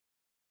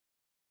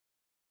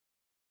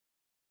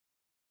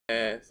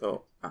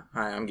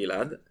Hi, I'm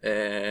Gilad.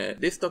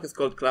 This talk is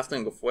called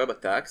Clustering of Web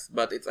Attacks,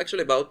 but it's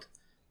actually about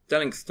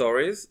telling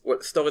stories,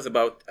 stories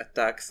about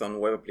attacks on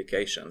web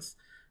applications.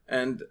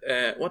 And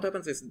what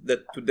happens is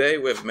that today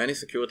we have many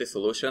security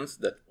solutions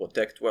that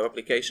protect web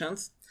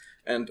applications.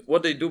 And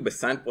what they do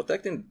besides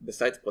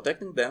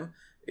protecting them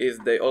is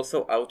they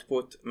also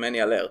output many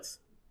alerts.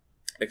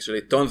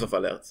 Actually, tons of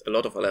alerts, a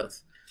lot of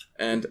alerts.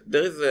 And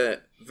there is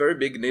a very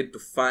big need to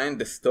find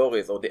the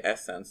stories or the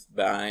essence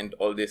behind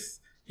all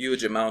this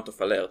huge amount of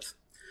alerts.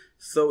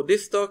 So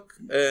this talk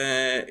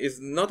is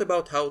not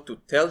about how to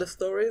tell the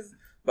stories,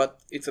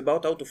 but it's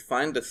about how to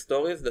find the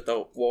stories that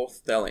are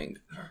worth telling.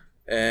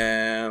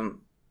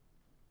 And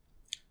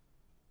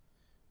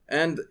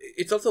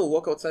it's also a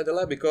walk outside the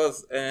lab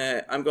because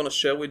I'm going to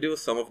share with you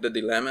some of the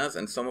dilemmas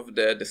and some of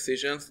the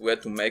decisions we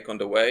had to make on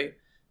the way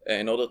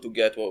in order to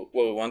get where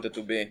we wanted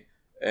to be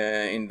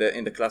in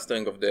the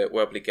clustering of the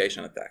web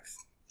application attacks.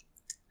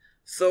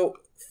 So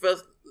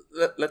first,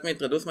 let me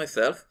introduce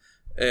myself.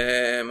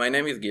 My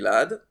name is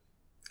Gilad.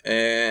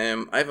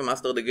 I have a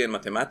master's degree in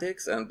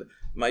mathematics, and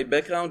my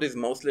background is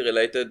mostly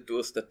related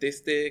to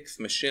statistics,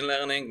 machine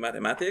learning,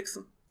 mathematics.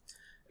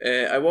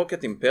 I work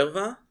at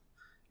Imperva.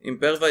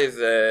 Imperva is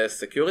a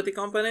security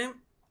company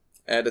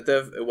that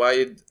have a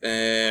wide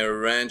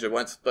range, a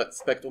wide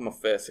spectrum of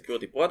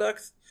security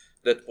products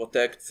that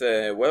protects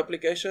web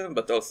application,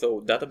 but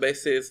also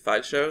databases,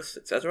 file shares,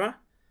 etc.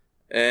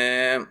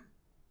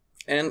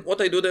 And what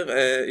I do there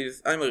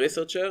is I'm a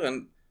researcher,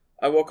 and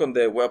I work on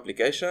the web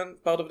application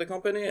part of the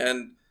company,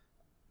 and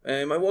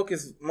my work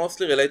is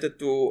mostly related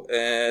to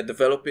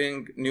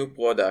developing new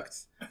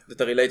products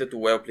that are related to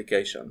web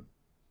application.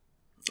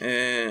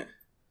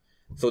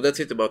 So that's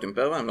it about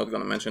Imperva. I'm not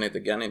going to mention it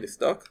again in this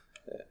talk.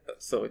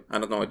 Sorry, I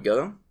don't know it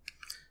better.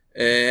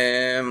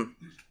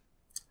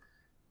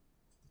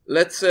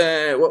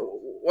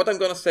 What I'm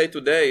going to say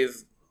today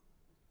is,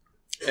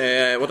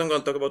 what I'm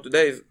going to talk about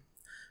today is,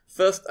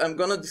 first I'm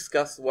going to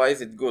discuss why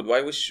is it good,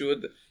 why we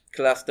should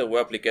cluster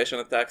web application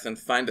attacks and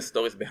find the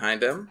stories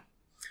behind them.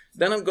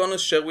 Then I'm going to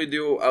share with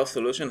you our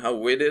solution, how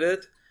we did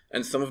it,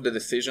 and some of the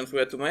decisions we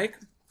had to make.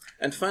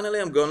 And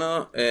finally, I'm going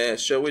to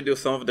share with you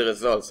some of the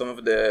results, some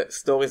of the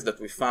stories that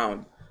we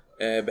found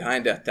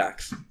behind the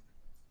attacks.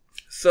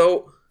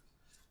 So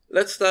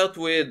let's start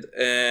with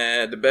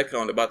the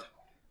background about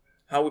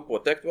how we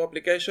protect web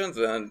applications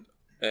and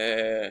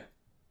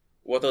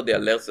what are the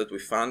alerts that we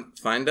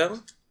find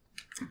there.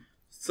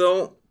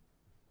 So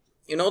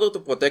in order to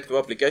protect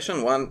web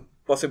application, one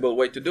possible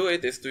way to do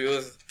it is to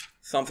use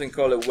something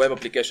called a web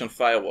application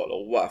firewall,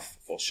 or WAF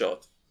for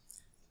short.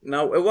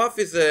 Now, a WAF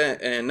is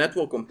a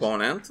network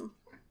component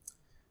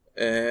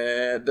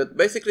that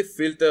basically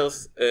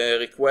filters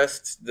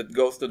requests that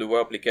goes to the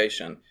web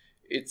application.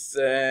 It's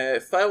a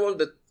firewall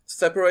that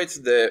separates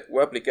the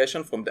web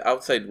application from the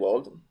outside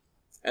world,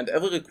 and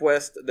every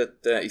request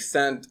that is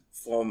sent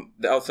from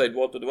the outside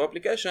world to the web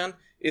application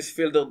is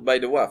filtered by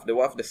the WAF. The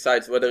WAF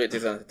decides whether it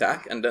is an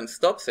attack and then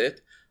stops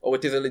it, or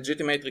it is a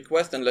legitimate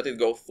request and let it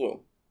go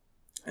through.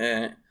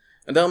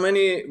 And there are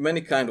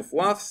many kind of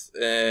WAFs.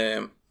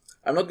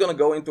 I'm not going to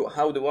go into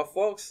how the WAF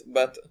works,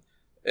 but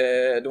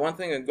the one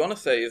thing I'm going to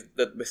say is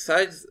that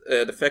besides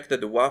the fact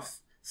that the WAF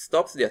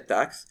stops the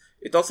attacks,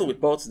 it also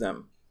reports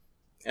them.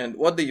 And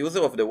what the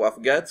user of the WAF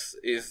gets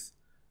is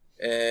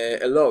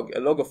a log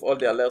of all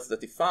the alerts that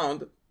he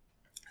found.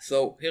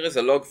 So here is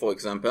a log, for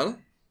example.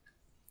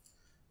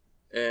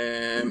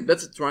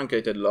 That's a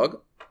truncated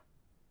log,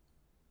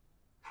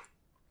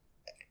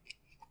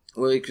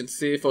 where you can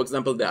see, for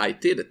example, the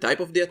IT, the type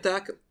of the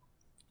attack,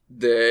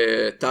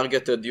 the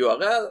targeted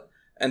URL,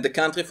 and the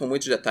country from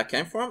which the attack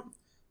came from.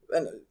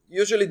 And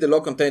usually the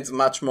log contains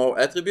much more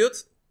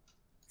attributes.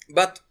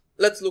 But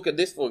let's look at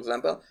this, for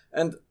example.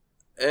 And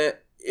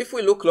if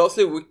we look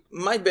closely, we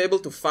might be able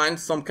to find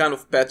some kind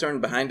of pattern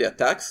behind the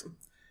attacks.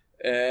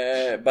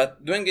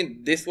 But doing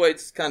it this way,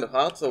 it's kind of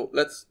hard. So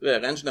let's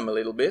rearrange them a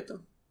little bit.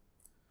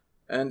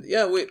 And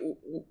yeah,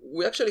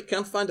 we actually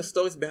can't find the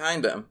stories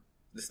behind them.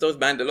 The stories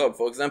behind the log.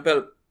 For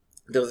example,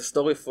 there's a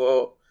story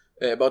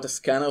about a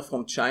scanner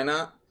from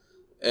China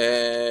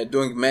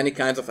doing many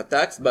kinds of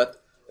attacks,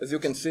 but as you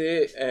can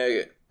see,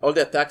 all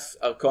the attacks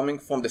are coming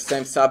from the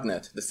same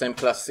subnet, the same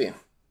class C.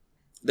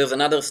 There's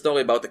another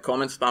story about a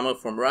common spammer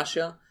from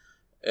Russia,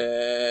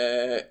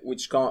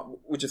 which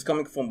is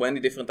coming from many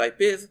different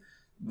IPs,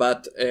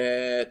 but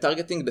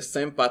targeting the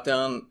same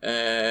pattern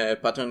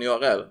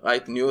URL,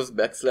 right? News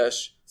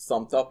 /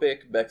 some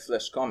topic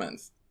 /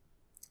 comments.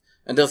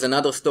 And there's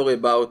another story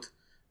about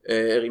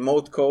a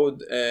remote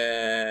code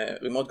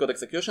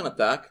execution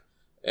attack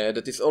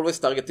that is always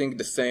targeting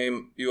the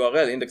same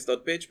URL,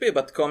 index.php,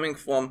 but coming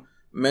from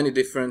many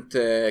different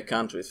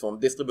countries, from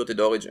distributed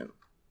origin.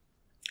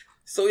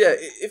 So yeah,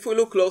 if we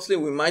look closely,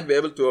 we might be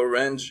able to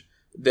arrange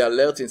the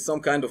alerts in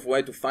some kind of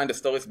way to find the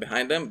stories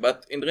behind them,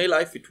 but in real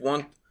life it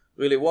won't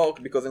really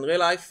work, because in real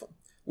life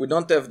we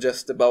don't have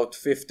just about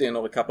 15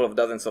 or a couple of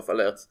dozens of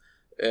alerts.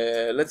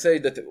 Let's say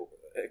that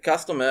a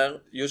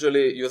customer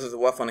usually uses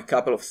WAF on a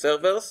couple of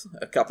servers,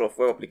 a couple of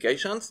web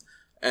applications,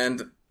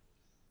 and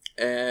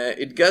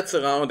it gets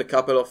around a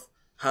couple of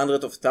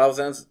hundreds of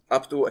thousands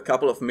up to a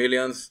couple of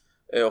millions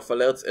of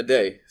alerts a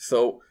day.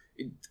 So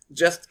it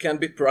just can't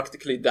be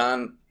practically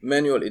done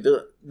manually.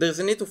 There's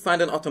a need to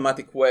find an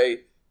automatic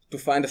way to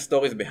find the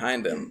stories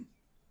behind them.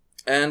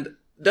 And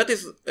that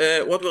is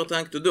what we're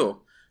trying to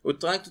do. We're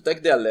trying to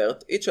take the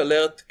alert. Each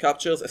alert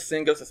captures a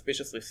single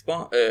suspicious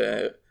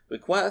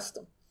request,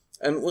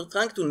 and we're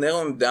trying to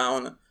narrow them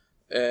down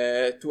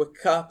to a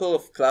couple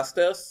of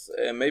clusters,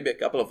 maybe a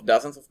couple of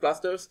dozens of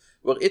clusters,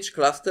 where each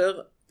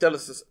cluster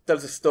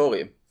tells a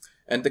story.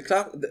 And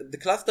the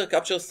cluster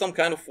captures some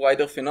kind of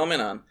wider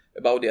phenomenon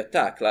about the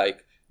attack,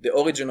 like the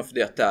origin of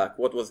the attack,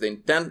 what was the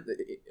intent,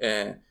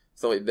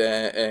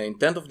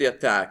 intent of the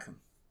attack,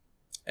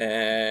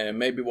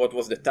 maybe what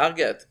was the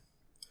target.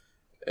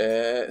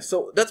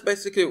 So that's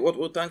basically what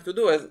we're trying to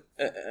do,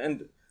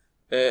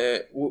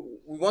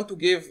 we want to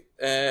give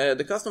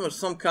the customer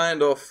some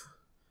kind of,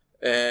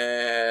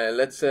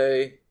 let's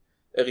say,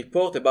 a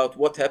report about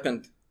what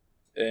happened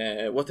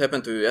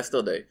to you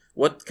yesterday.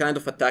 What kind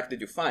of attack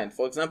did you find?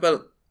 For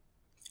example,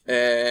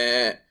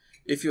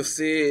 if you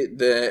see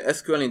the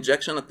SQL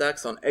injection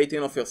attacks on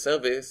 18 of your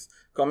service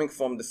coming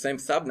from the same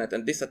subnet,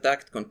 and this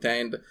attack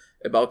contained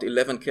about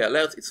 11k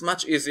alerts, it's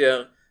much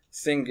easier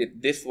seeing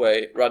it this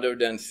way rather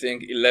than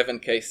seeing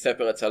 11k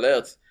separate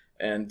alerts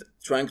and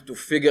trying to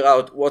figure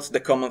out what's the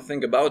common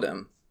thing about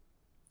them.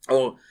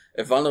 Or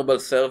a vulnerable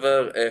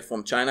server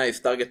from China is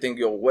targeting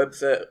your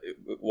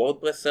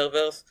WordPress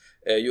servers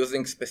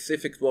using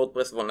specific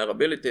WordPress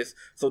vulnerabilities.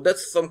 So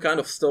that's some kind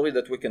of story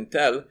that we can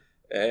tell,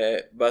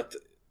 but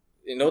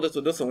in order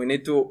to do so, we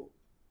need to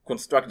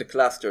construct the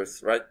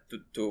clusters, right,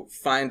 to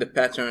find the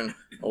pattern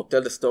or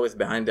tell the stories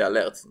behind the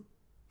alerts.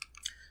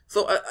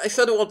 So I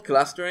said the word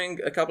clustering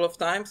a couple of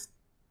times.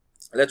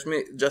 Let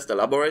me just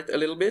elaborate a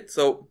little bit.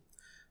 So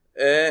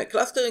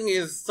clustering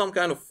is some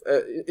kind of,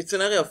 it's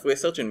an area of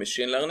research in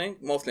machine learning,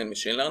 mostly in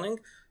machine learning.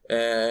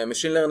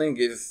 Machine learning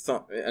is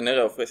an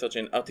area of research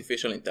in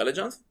artificial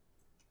intelligence.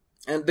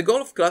 And the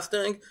goal of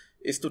clustering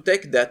is to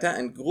take data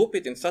and group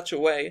it in such a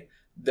way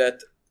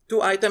that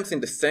two items in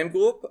the same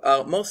group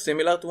are more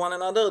similar to one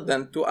another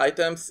than two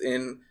items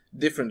in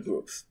different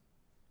groups.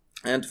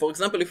 And for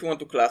example, if we want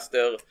to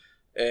cluster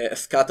a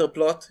scatter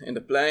plot in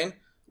the plane,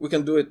 we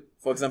can do it,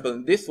 for example,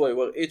 in this way,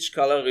 where each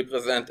color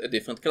represents a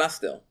different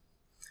cluster.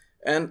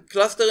 And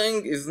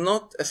clustering is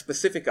not a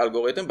specific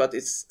algorithm, but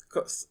it's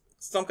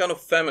some kind of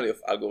family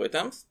of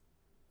algorithms.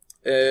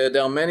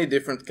 There are many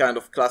different kind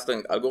of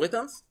clustering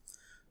algorithms,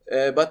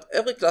 but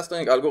every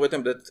clustering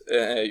algorithm that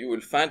you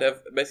will find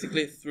have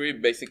basically three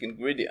basic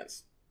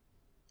ingredients.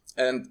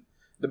 And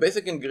the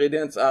basic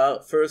ingredients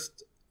are,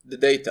 first, the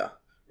data,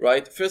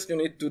 right? First, you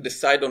need to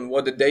decide on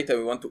what the data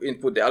we want to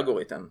input the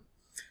algorithm.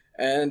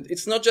 And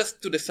it's not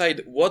just to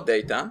decide what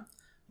data,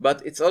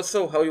 but it's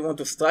also how you want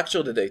to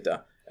structure the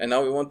data and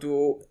how you want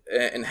to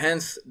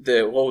enhance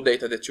the raw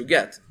data that you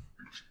get.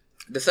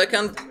 The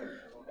second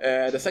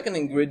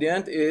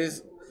ingredient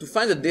is to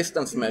find a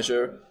distance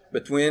measure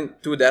between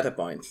two data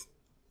points.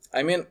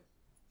 I mean,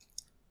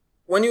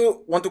 when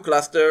you want to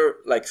cluster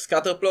like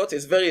scatter plots,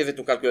 it's very easy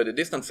to calculate the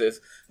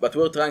distances, but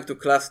we're trying to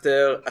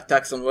cluster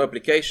attacks on web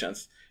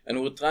applications. And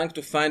we're trying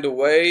to find a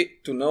way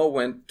to know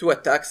when two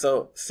attacks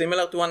are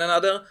similar to one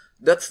another.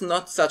 That's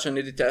not such an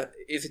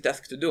easy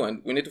task to do,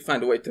 and we need to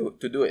find a way to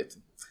do it.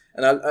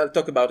 And I'll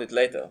talk about it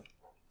later.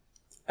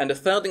 And the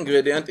third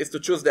ingredient is to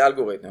choose the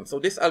algorithm. So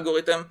this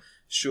algorithm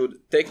should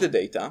take the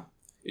data,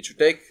 it should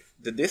take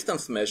the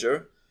distance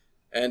measure,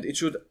 and it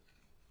should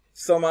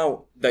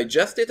somehow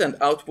digest it and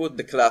output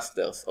the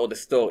clusters or the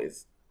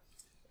stories.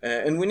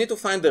 And we need to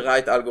find the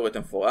right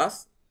algorithm for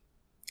us.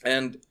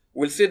 And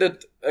we'll see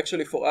that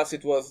actually for us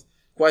it was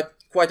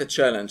quite a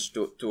challenge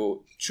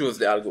to choose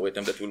the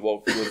algorithm that will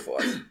work good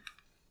for us.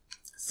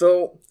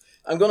 So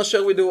I'm going to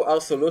share with you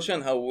our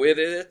solution, how we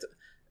did it,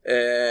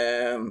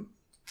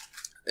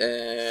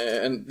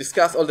 and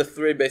discuss all the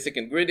three basic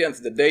ingredients: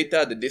 the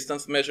data, the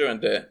distance measure,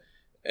 and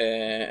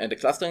the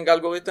clustering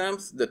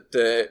algorithms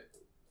that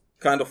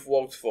kind of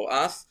worked for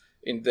us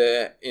in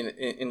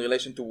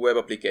relation to web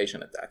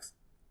application attacks.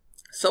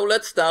 So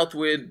let's start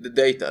with the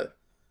data.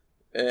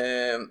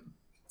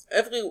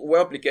 Every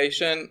web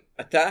application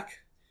attack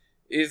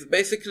is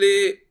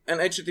basically an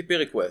HTTP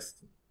request.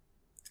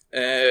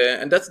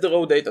 And that's the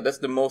raw data. That's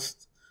the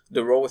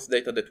rawest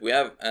data that we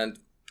have. And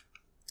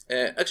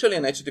actually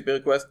an HTTP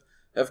request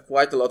have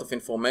quite a lot of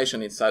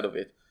information inside of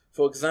it.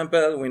 For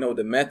example, we know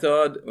the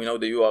method, we know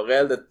the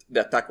URL that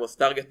the attack was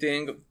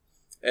targeting.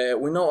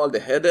 We know all the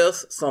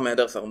headers. Some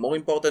headers are more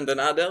important than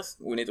others.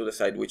 We need to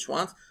decide which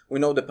ones. We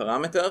know the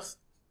parameters.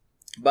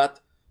 But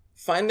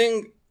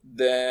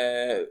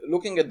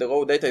looking at the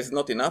raw data is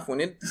not enough. We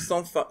need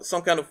some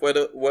kind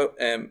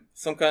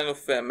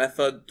of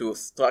method to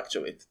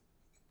structure it.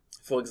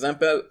 For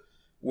example,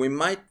 we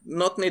might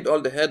not need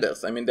all the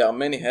headers. I mean, there are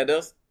many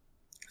headers.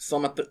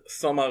 Some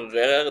are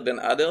rarer than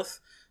others,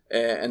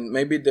 and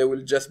maybe there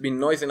will just be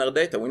noise in our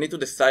data. We need to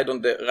decide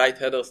on the right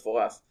headers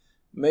for us.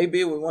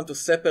 Maybe we want to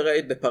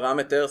separate the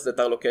parameters that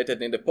are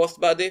located in the post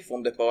body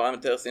from the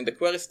parameters in the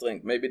query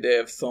string. Maybe they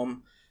have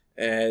some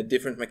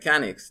different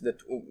mechanics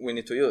that we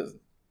need to use.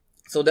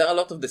 So there are a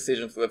lot of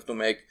decisions we have to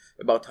make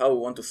about how we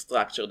want to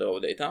structure the raw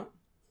data.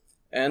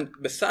 And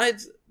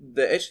besides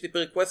the HTTP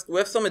request, we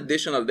have some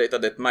additional data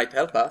that might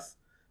help us.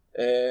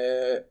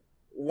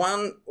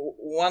 One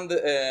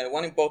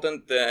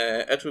important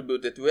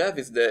attribute that we have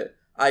is the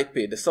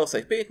IP, the source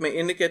IP. It may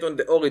indicate on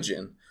the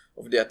origin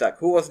of the attack.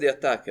 Who was the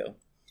attacker?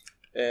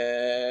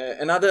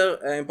 Another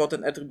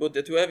important attribute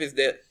that we have is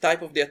the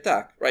type of the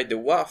attack, right? The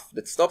WAF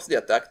that stops the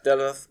attack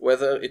tells us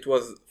whether it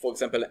was, for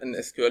example, an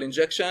SQL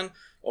injection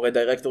or a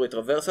directory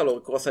traversal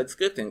or cross-site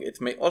scripting. It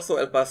may also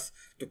help us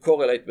to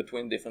correlate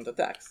between different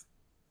attacks.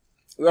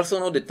 We also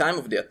know the time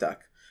of the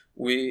attack.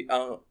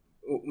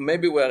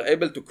 Maybe we are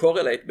able to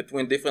correlate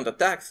between different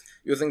attacks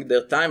using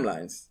their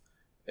timelines.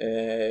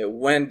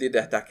 When did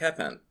the attack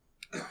happen?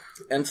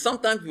 And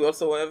sometimes we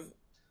also have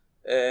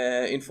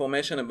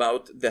information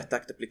about the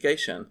attacked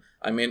application.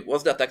 I mean,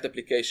 was the attacked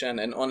application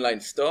an online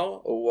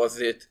store, or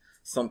was it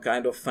some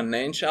kind of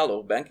financial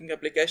or banking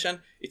application?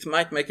 It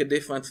might make a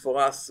difference for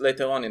us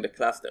later on in the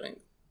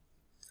clustering.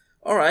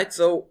 Alright,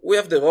 so we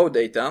have the raw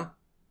data,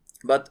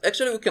 but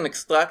actually we can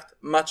extract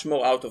much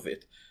more out of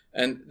it.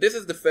 And this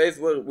is the phase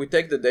where we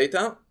take the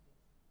data.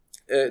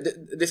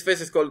 This phase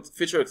is called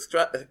feature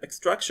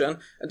extraction,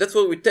 and that's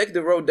where we take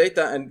the raw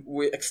data and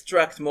we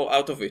extract more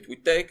out of it. We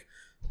take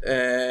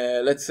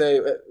let's say,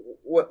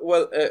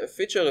 a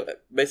feature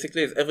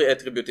basically is every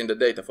attribute in the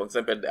data. For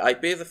example, the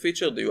IP is a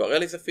feature, the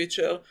URL is a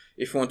feature.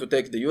 If you want to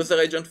take the user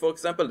agent, for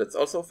example, that's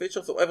also a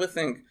feature. So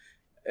everything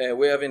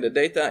we have in the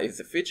data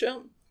is a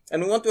feature,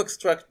 and we want to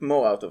extract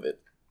more out of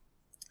it.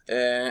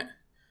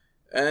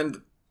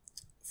 And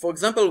for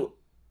example,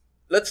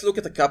 let's look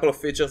at a couple of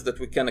features that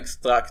we can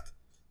extract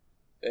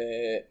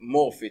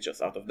more features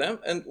out of them,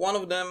 and one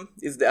of them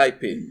is the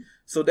IP.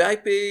 So the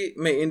IP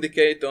may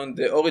indicate on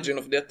the origin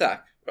of the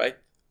attack, right?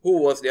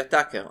 Who was the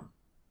attacker?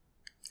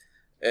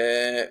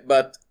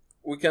 But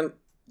we can,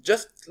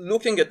 just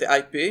looking at the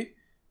IP,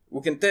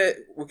 we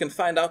can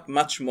find out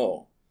much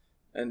more.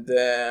 And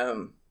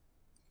do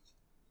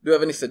you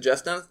have any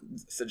suggestions?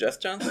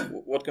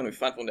 What can we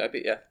find from the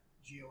IP? Yeah.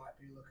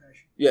 Geo-IP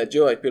location. Yeah,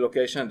 geo-IP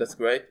location. That's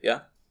great.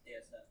 Yeah.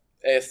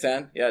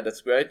 ASN. Yeah,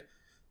 that's great.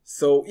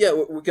 So yeah,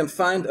 we can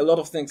find a lot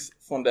of things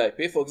from the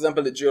IP. For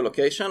example, the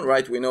geolocation,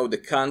 right? We know the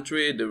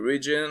country, the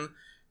region,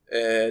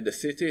 the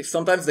city.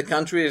 Sometimes the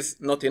country is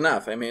not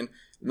enough. I mean,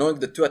 knowing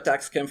the two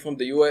attacks came from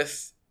the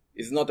US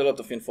is not a lot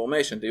of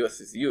information. The US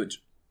is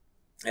huge.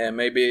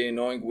 Maybe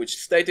knowing which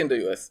state in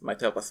the US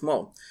might help us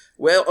more.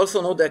 We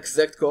also know the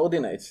exact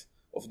coordinates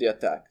of the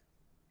attack.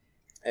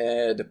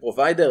 The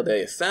provider, the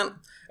ASN.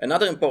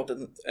 Another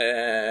important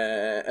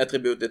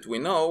attribute that we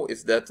know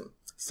is that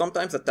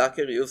sometimes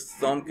attackers use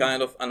some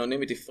kind of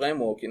anonymity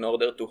framework in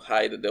order to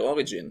hide their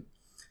origin.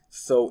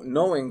 So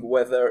knowing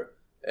whether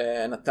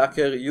an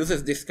attacker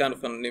uses this kind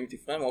of anonymity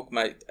framework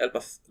might help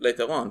us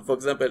later on. For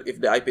example, if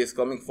the IP is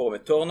coming from a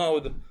Tor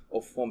node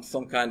or from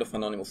some kind of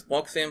anonymous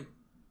proxy,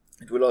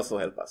 it will also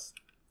help us.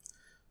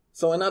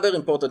 So another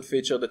important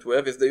feature that we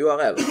have is the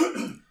URL.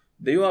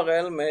 The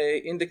URL may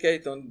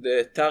indicate on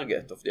the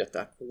target of the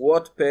attack,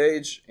 what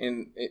page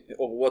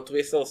or what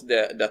resource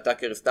the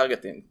attacker is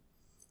targeting.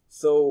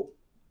 So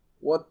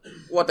what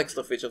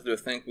extra features do you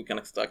think we can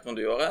extract from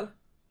the URL?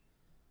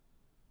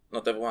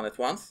 Not everyone at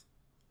once.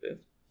 Yes.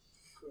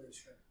 Query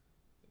string.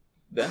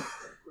 Then?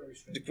 Query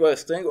string. The query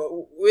string.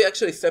 We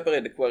actually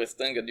separate the query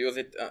string and use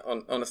it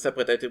on a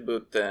separate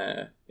attribute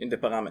in the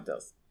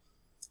parameters.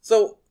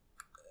 So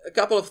a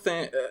couple of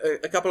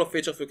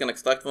features we can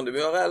extract from the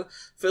URL.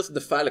 First, the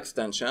file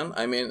extension.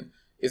 I mean,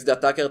 is the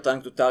attacker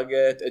trying to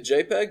target a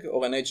JPEG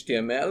or an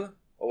HTML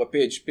or a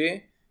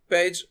PHP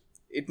page?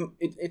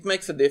 It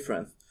makes a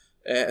difference.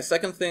 A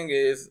second thing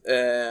is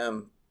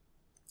there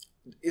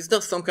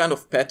some kind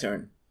of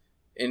pattern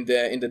in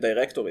the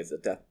directories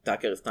that the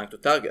attacker is trying to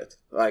target?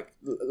 Like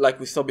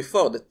we saw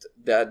before, that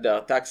there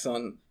are attacks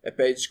on a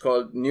page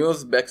called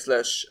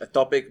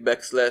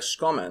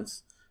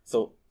news/topic/comments.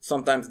 So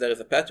sometimes there is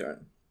a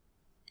pattern.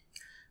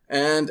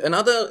 And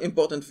another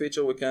important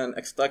feature we can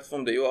extract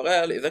from the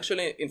URL is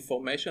actually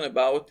information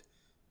about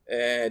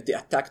the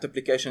attacked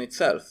application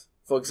itself.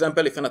 For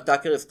example, if an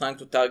attacker is trying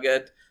to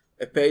target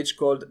a page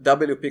called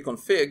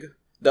wp-config,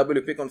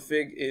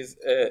 wp-config is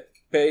a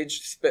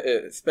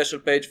special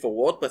page for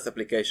WordPress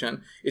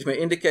application. It may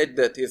indicate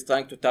that he is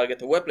trying to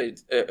target a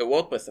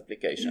WordPress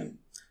application.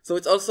 So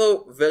it's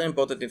also very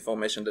important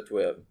information that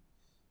we have.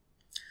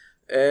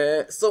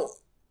 So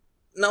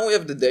now we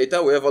have the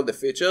data, we have all the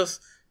features.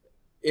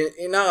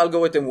 In our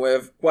algorithm, we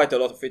have quite a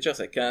lot of features.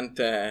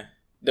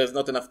 There's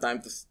not enough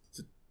time to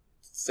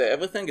say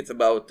everything. It's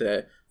about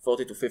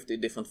 40 to 50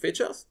 different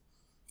features.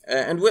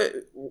 And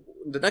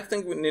the next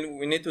thing we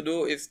need to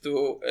do is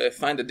to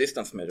find a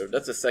distance measure.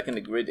 That's the second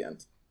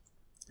ingredient.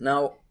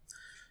 Now,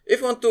 if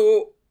you want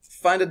to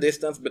find a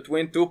distance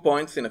between 2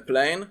 points in a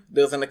plane,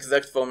 there's an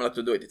exact formula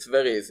to do it. It's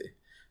very easy.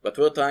 But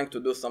we're trying to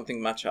do something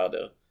much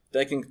harder.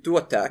 Taking two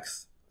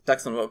attacks,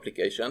 attacks on web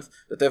applications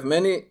that have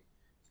many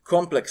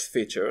complex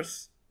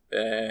features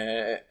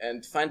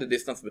and find the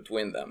distance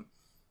between them.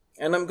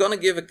 And I'm going to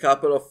give a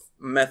couple of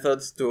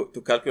methods to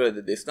calculate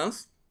the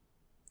distance.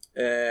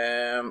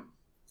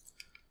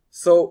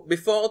 So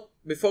before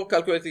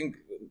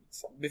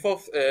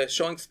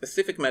showing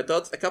specific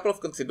methods, a couple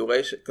of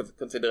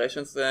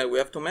considerations we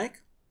have to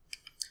make.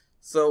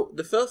 So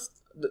the first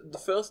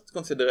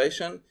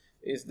consideration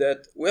is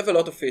that we have a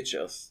lot of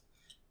features.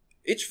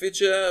 Each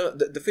feature,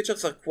 the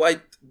features are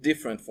quite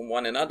different from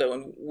one another,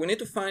 and we need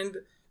to find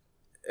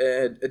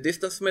a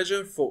distance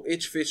measure for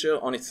each feature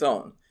on its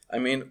own. I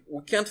mean,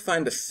 we can't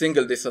find a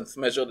single distance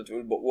measure that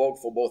will work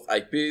for both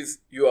IPs,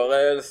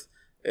 URLs,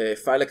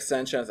 file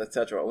extensions,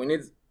 etc. We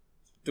need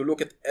to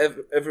look at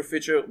every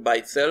feature by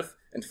itself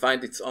and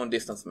find its own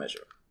distance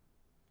measure.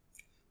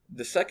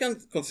 The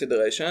second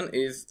consideration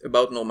is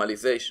about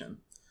normalization.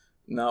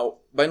 Now,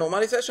 by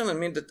normalization, I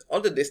mean that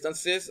all the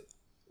distances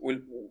will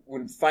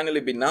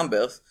finally be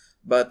numbers,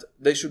 but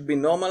they should be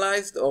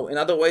normalized, or in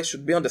other ways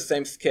should be on the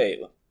same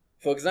scale.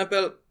 For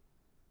example,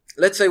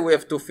 let's say we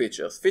have two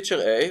features.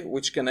 Feature A,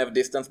 which can have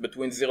distance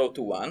between 0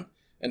 to 1,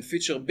 and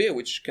feature B,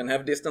 which can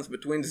have distance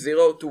between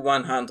 0 to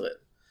 100.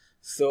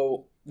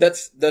 So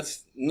that's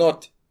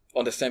not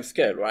on the same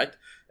scale, right?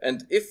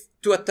 And if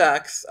two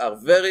attacks are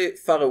very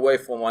far away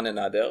from one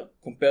another,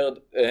 compared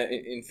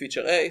in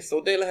feature A, so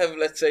they'll have,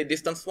 let's say,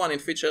 distance 1 in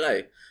feature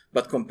A.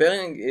 But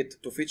comparing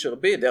it to feature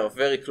B, they are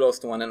very close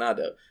to one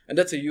another. And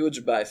that's a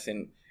huge bias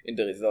in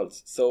the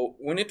results. So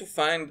we need to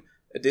find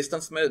the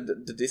distance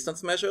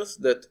measures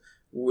that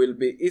will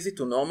be easy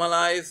to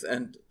normalize,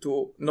 and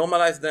to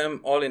normalize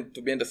them all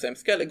to be in the same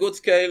scale. A good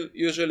scale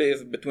usually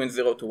is between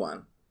 0 to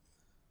 1.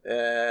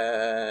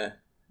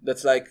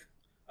 That's like,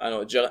 I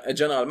don't know, a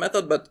general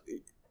method, but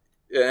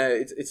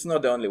it's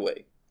not the only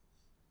way.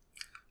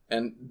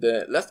 And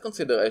the last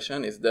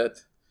consideration is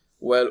that,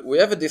 well, we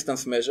have a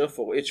distance measure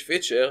for each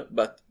feature,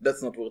 but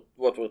that's not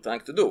what we're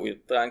trying to do. We're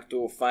trying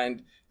to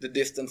find the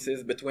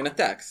distances between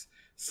attacks.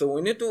 So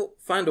we need to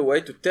find a way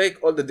to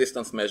take all the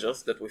distance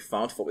measures that we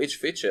found for each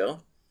feature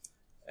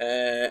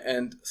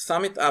and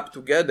sum it up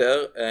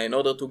together in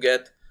order to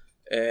get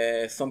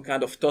some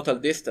kind of total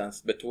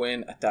distance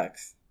between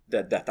attacks, the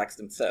attacks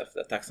themselves,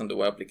 the attacks on the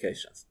web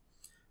applications.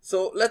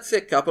 So let's see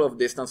a couple of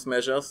distance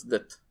measures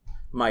that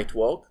might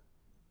work.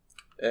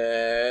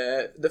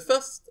 The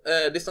first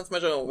distance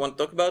measure I want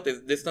to talk about is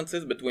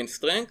distances between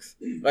strings.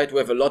 Right, we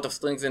have a lot of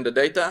strings in the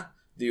data.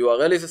 The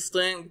URL is a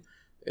string.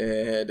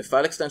 The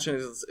file extension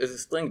is a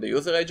string. The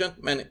user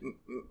agent,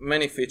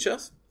 many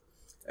features.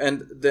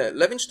 And the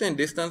Levenshtein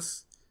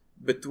distance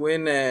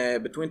between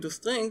two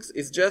strings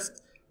is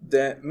just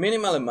the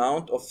minimal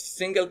amount of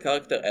single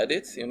character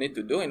edits you need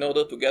to do in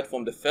order to get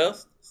from the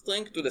first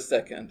string to the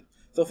second.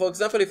 So for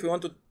example, if you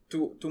want to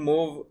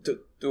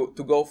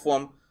go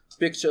from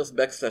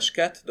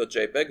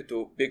pictures_cat.jpg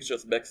to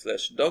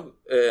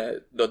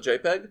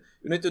pictures_dog.jpg,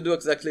 you need to do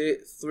exactly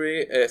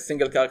 3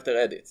 single character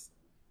edits.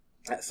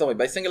 Sorry,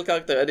 by single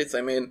character edits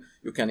I mean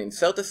you can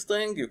insert a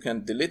string, you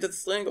can delete a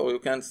string, or you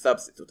can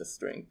substitute a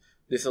string.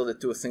 These are the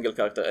 2 single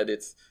character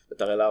edits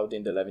that are allowed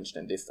in the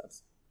Levenshtein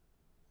distance.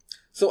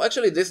 So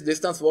actually this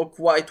distance works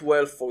quite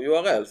well for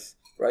URLs,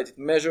 right? It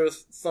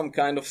measures some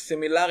kind of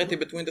similarity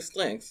between the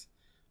strings.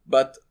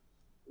 But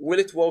will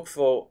it work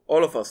for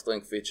all of our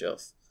string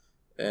features?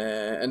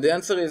 And the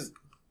answer is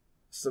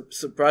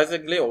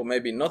surprisingly, or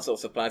maybe not so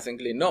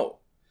surprisingly, no.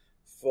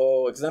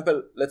 For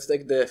example, let's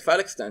take the file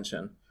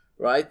extension,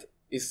 right?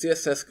 Is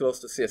CSS close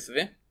to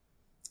CSV?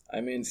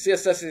 I mean,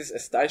 CSS is a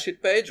style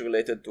sheet page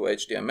related to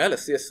HTML. A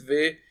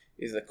CSV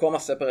is a comma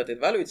separated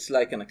value. It's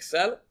like an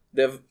Excel.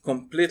 They have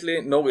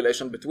completely no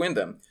relation between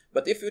them.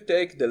 But if you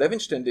take the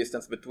Levenshtein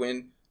distance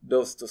between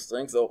those 2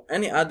 strings, or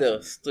any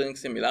other string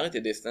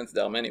similarity distance,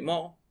 there are many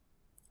more,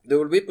 they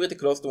will be pretty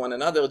close to one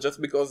another just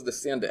because the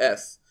C and the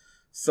S.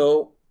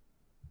 So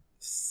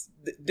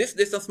this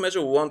distance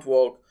measure won't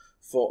work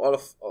for all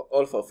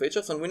of our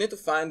features, and we need to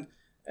find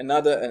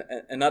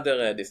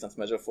another distance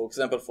measure, for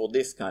example, for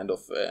this kind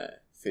of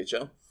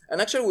feature.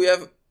 And actually we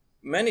have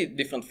many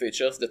different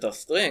features that are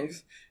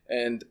strings,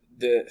 and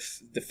the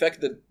fact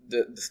that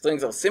the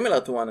strings are similar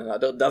to one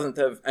another doesn't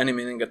have any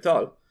meaning at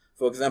all.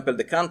 For example,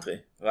 the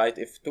country, right?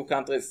 If 2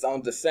 countries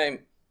sound the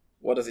same,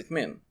 what does it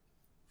mean?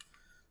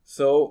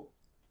 So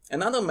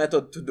another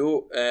method to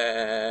do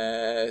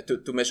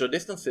to measure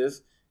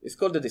distances is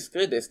called the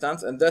discrete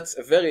distance, and that's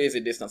a very easy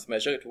distance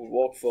measure. It will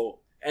work for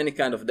any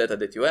kind of data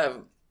that you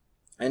have,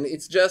 and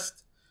it's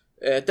just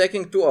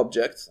taking 2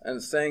 objects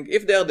and saying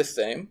if they are the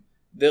same,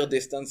 their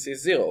distance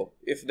is 0.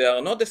 If they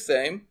are not the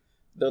same,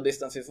 their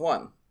distance is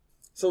 1.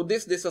 So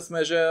this distance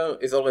measure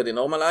is already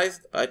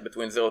normalized, right,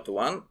 between 0 to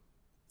 1.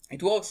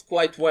 It works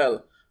quite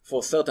well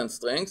for certain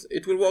strings.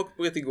 It will work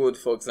pretty good,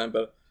 for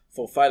example,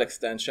 for file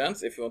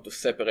extensions if you want to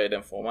separate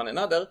them from one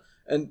another.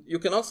 And you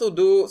can also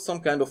do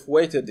some kind of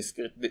weighted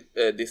discrete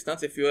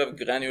distance if you have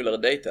granular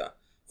data.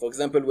 For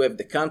example, we have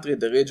the country,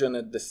 the region,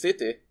 and the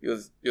city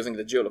using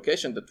the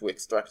geolocation that we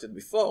extracted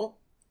before.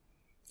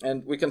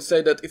 And we can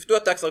say that if 2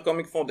 attacks are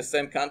coming from the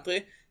same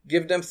country,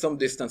 give them some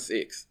distance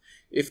x.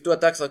 If two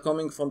attacks are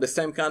coming from the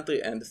same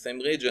country and the same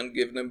region,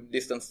 give them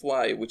distance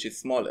y, which is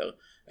smaller.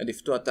 And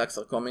if two attacks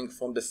are coming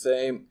from the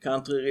same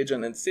country,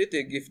 region, and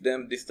city, give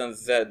them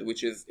distance z,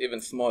 which is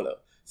even smaller.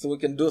 So we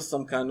can do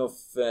some kind of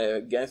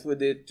games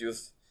with it,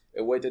 use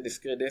a weighted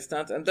discrete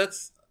distance, and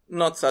that's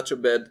not such a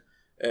bad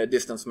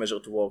distance measure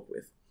to work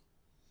with.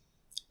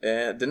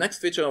 The next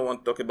feature I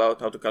want to talk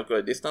about how to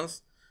calculate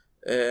distance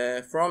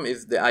from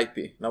is the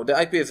IP. Now the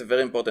IP is a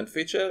very important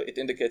feature. It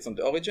indicates on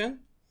the origin.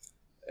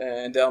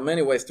 And there are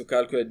many ways to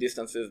calculate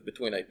distances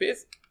between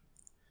IPs.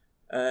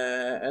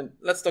 And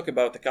let's talk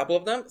about a couple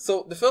of them.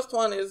 So the first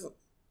one is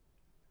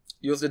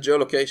use the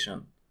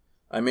geolocation.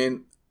 I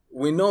mean,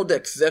 we know the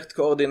exact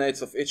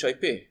coordinates of each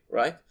IP,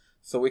 right?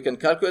 So we can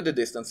calculate the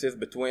distances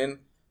between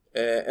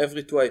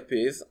every two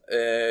IPs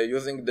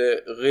using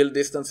the real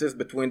distances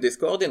between these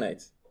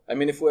coordinates. I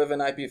mean, if we have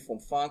an IP from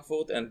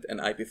Frankfurt and an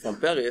IP from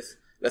Paris,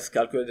 let's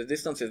calculate the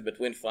distances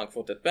between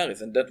Frankfurt and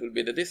Paris, and that will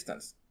be the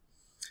distance.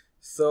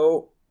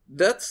 So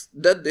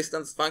that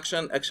distance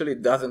function actually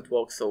doesn't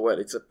work so well.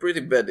 It's a pretty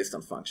bad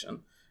distance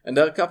function. And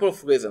there are a couple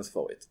of reasons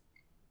for it.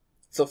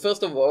 So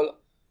first of all,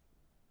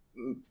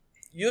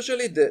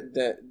 usually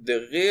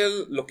the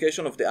real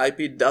location of the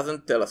IP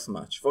doesn't tell us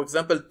much. For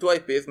example, two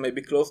IPs may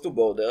be close to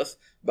borders,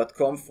 but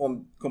come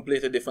from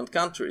completely different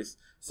countries.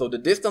 So the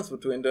distance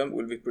between them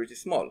will be pretty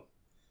small.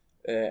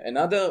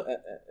 Another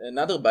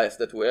bias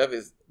that we have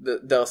is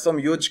there are some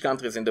huge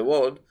countries in the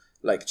world,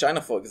 like China,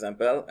 for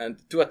example, and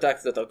two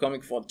attacks that are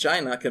coming from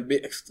China can be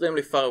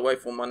extremely far away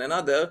from one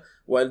another,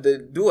 while they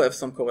do have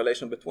some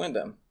correlation between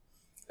them.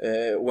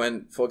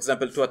 When, for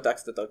example, two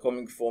attacks that are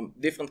coming from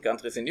different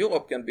countries in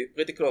Europe can be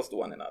pretty close to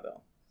one another.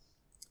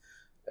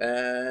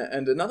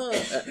 And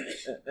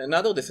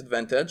another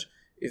disadvantage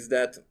is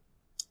that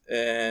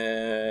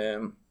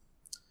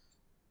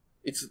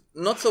it's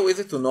not so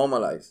easy to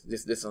normalize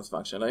this distance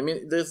function. I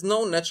mean, there's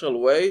no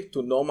natural way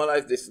to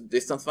normalize this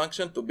distance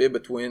function to be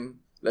between,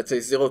 let's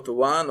say, 0 to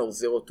 1 or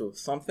 0 to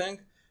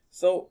something.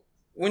 So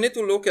we need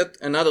to look at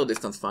another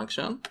distance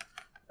function.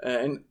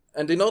 And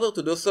in order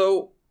to do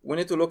so, we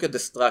need to look at the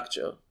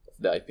structure of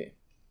the IP.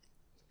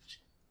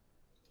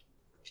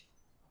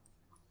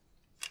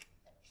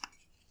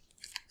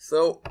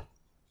 So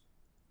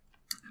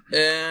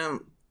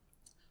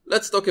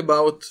let's talk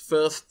about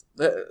first,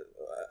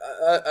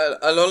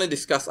 I'll only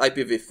discuss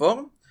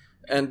IPv4.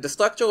 And the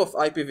structure of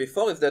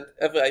IPv4 is that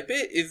every IP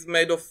is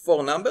made of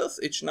 4 numbers,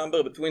 each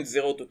number between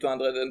 0 to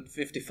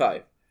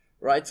 255,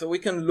 right? So we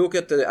can look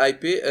at the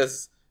IP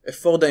as a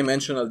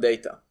 4-dimensional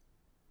data.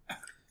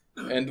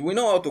 And we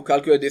know how to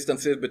calculate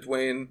distances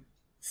between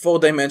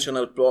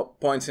 4-dimensional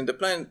points in the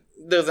plane.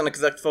 There's an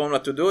exact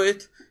formula to do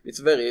it. It's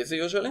very easy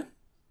usually.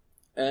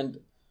 And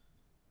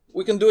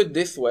we can do it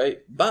this way,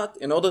 but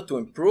in order to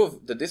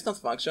improve the distance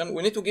function,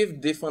 we need to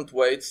give different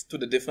weights to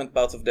the different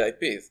parts of the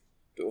IPs.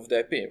 Of the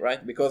IP,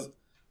 right? Because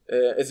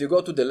as you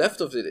go to the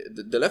left of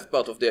the left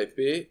part of the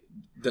IP,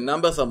 the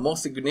numbers are more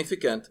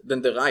significant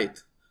than the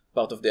right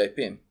part of the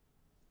IP.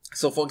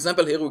 So, for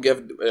example, here we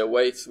give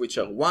weights which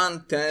are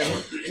 1,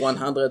 10,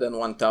 100, and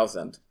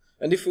 1000.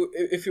 And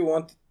if you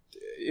want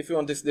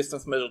this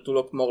distance measure to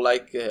look more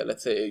like,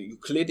 let's say, a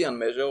Euclidean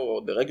measure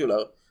or the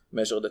regular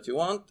measure that you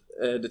want,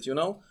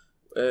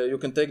 you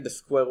can take the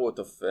square root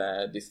of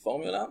this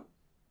formula.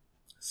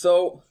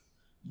 So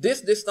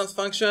this distance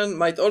function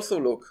might also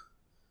look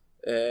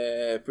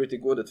pretty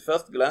good at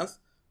first glance,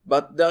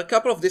 but there are a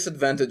couple of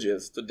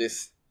disadvantages to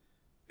this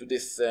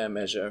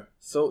measure.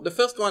 So the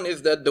first one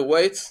is that the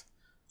weights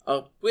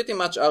are pretty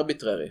much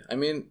arbitrary. I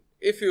mean,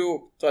 if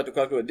you try to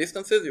calculate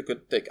distances, you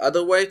could take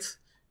other weights.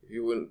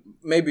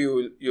 Maybe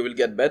you will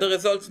get better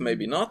results,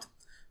 maybe not,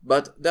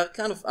 but they're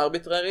kind of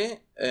arbitrary,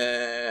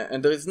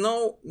 and there is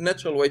no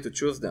natural way to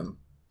choose them.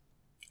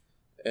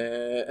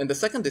 And the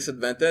second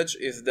disadvantage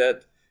is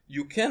that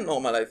you can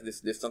normalize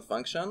this distance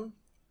function,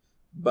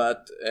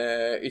 but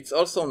it's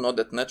also not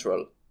that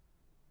natural.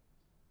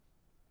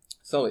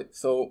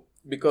 So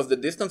because the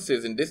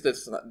distances in this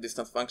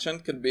distance function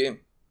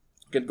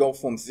can go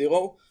from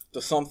 0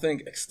 to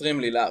something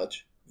extremely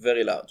large,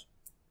 very large.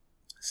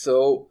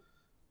 So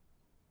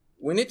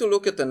we need to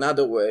look at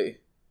another way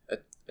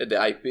at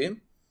the IP,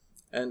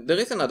 and there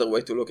is another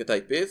way to look at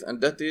IPs,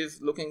 and that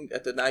is looking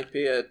at an IP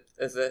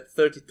as a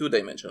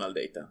 32-dimensional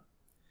data.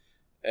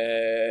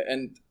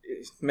 And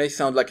it may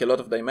sound like a lot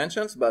of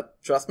dimensions,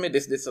 but trust me,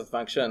 this distance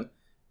function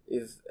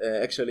is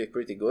actually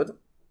pretty good.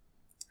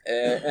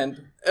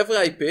 And every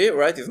IP,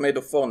 right, is made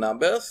of 4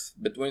 numbers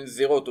between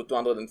 0 to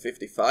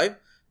 255.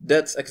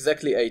 That's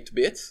exactly 8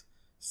 bits.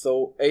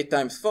 So 8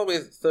 times 4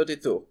 is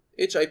 32.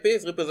 Each IP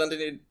is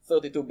represented in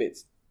 32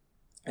 bits.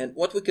 And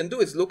what we can do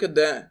is look at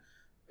the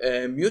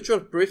mutual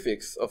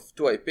prefix of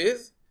 2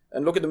 IPs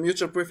and look at the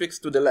mutual prefix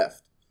to the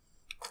left.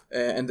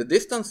 And the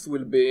distance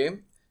will be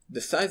the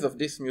size of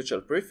this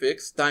mutual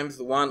prefix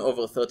times 1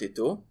 over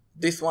 32.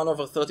 This 1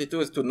 over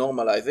 32 is to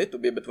normalize it, to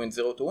be between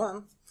 0 to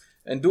 1,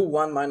 and do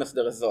 1 minus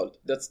the result.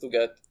 That's to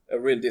get a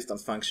real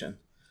distance function.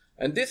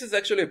 And this is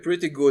actually a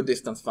pretty good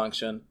distance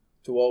function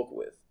to work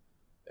with.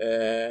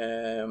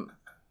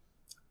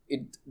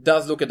 it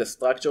does look at the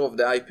structure of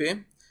the IP.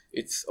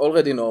 It's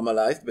already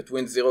normalized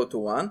between 0 to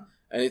 1,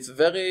 and it's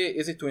very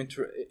easy to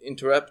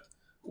interrupt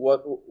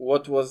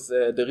what was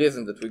the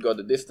reason that we got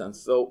the distance.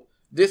 So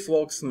this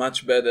works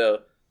much better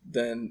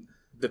than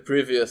the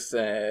previous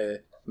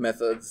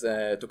methods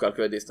to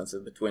calculate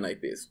distances between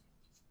IPs.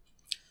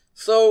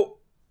 So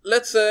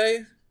let's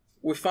say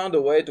we found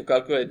a way to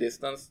calculate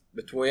distance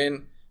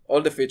between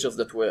all the features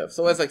that we have.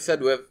 So as I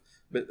said, we have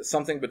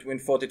something between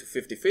 40 to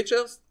 50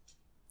 features.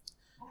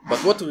 But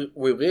what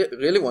we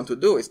really want to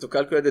do is to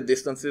calculate the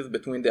distances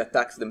between the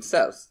attacks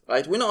themselves,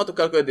 right? We know how to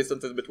calculate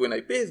distances between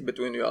IPs,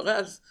 between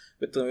URLs,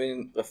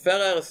 between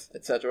referrers,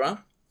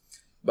 etc.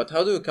 But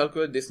how do you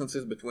calculate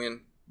distances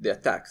between the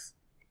attacks?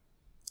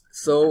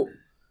 So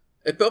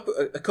a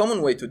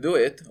common way to do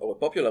it, or a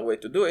popular way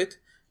to do it,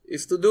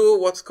 is to do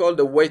what's called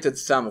the weighted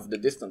sum of the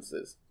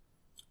distances.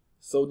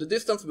 So the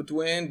distance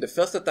between the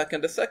first attack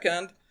and the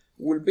second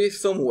will be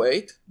some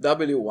weight,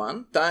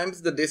 W1,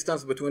 times the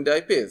distance between the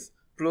IPs,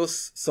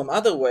 plus some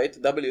other weight,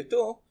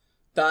 W2,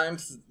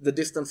 times the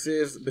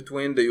distances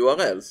between the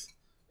URLs,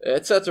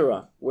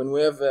 etc. When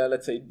we have,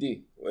 let's say,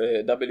 D,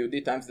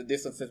 WD times the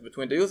distances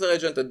between the user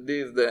agent, and D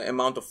is the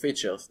amount of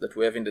features that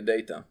we have in the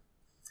data.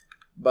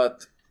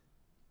 But,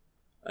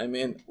 I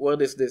mean, where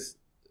does this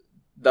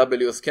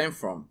W's came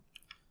from?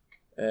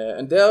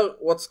 And they are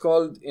what's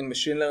called in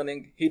machine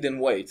learning hidden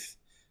weights.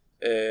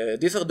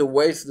 These are the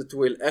weights that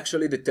will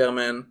actually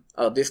determine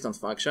our distance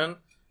function,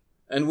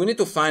 and we need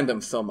to find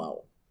them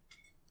somehow.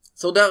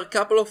 So there are a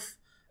couple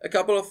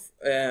of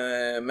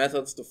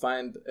methods to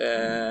find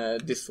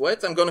these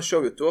weights. I'm going to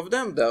show you two of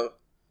them. There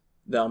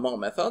are more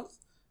methods.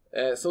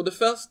 So the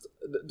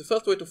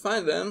first way to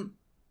find them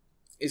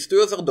is to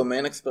use our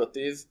domain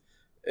expertise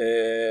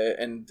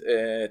and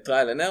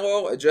trial and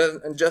error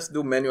and just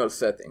do manual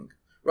setting.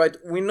 Right?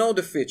 We know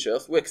the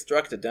features, we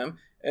extracted them,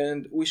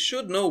 and we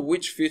should know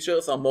which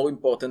features are more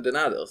important than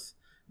others.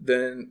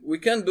 Then we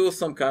can do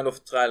some kind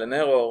of trial and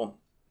error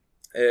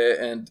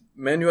and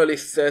manually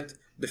set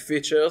the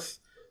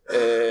features,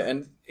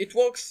 and it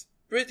works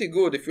pretty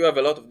good if you have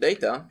a lot of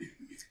data.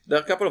 There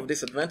are a couple of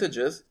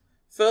disadvantages.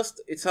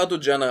 First, it's hard to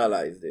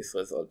generalize this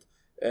result.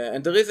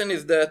 And the reason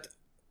is that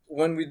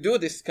when we do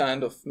this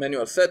kind of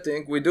manual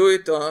setting, we do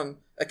it on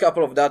a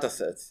couple of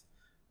datasets.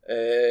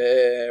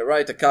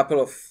 Right, a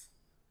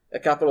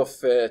couple of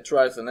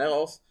trials and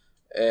errors.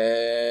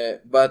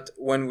 But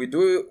when we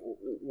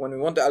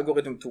want the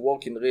algorithm to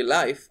work in real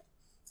life,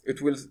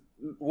 it will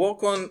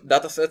work on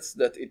datasets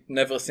that it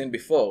never seen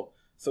before.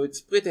 So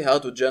it's pretty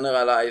hard to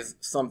generalize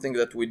something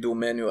that we do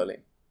manually.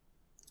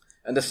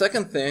 And the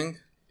second thing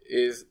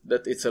is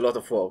that it's a lot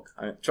of work.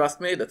 I mean, trust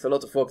me, that's a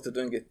lot of work to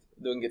doing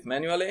it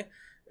manually.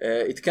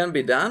 It can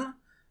be done,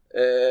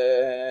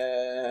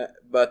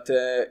 but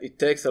it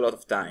takes a lot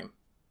of time.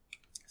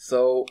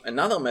 So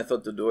another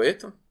method to do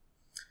it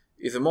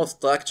is a more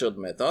structured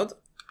method,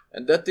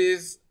 and that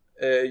is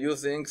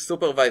using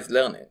supervised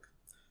learning.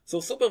 So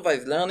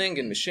supervised learning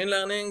in machine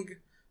learning,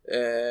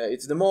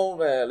 it's the more,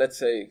 let's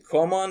say,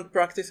 common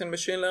practice in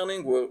machine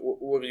learning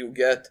where you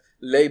get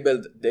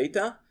labeled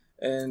data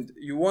and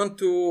you want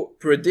to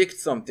predict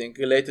something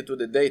related to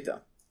the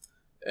data.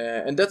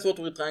 And that's what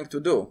we're trying to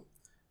do.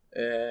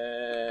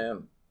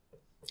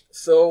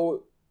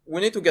 So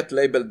we need to get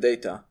labeled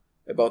data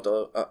about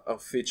our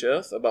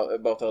features,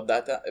 about our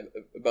data,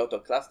 about our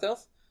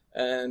clusters.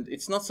 And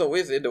it's not so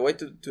easy. The way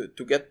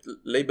to get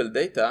labeled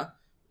data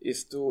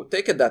is to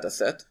take a data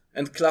set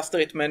and cluster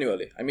it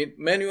manually. I mean,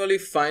 manually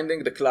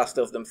finding the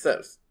clusters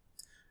themselves.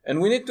 And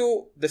we need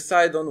to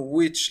decide on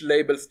which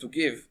labels to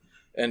give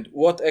and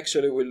what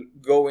actually will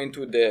go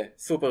into the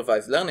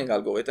supervised learning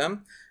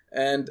algorithm.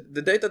 And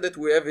the data that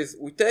we have is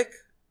we take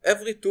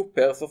every 2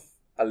 pairs of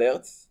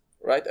alerts,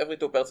 right? Every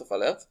 2 pairs of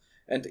alerts.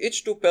 And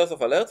each 2 pairs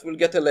of alerts will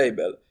get a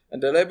label.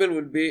 And the label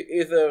will be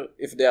either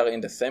if they are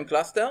in the same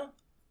cluster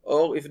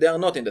or if they are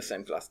not in the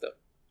same cluster.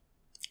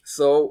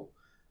 So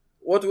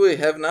what we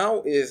have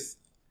now is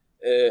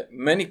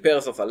many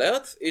pairs of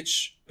alerts.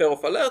 Each pair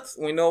of alerts,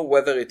 we know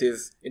whether it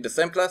is in the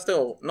same cluster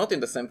or not in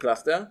the same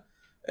cluster.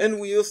 And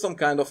we use some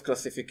kind of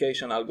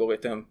classification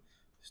algorithm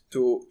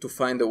to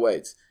find the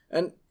weights.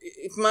 And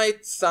it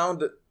might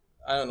sound,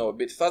 I don't know, a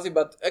bit fuzzy,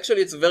 but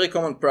actually it's a very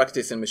common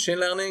practice in machine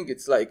learning.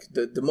 It's like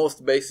the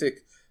most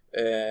basic,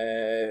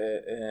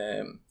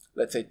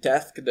 let's say,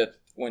 task that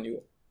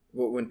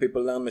when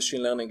people learn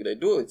machine learning, they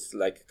do. It's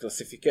like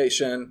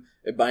classification,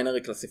 a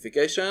binary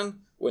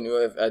classification, when you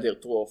have either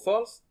true or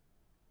false.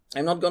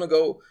 I'm not going to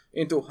go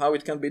into how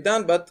it can be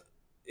done, but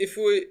if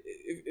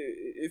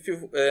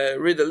you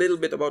read a little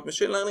bit about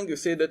machine learning, you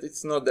see that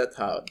it's not that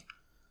hard.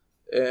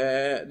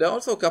 There are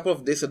also a couple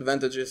of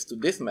disadvantages to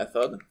this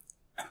method.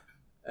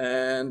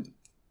 And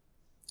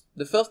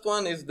the first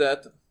one is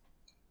that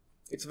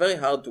it's very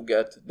hard to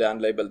get the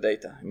unlabeled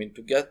data. I mean,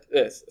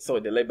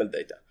 the labeled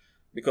data.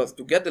 Because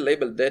to get the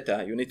labeled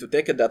data, you need to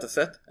take a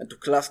dataset and to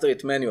cluster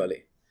it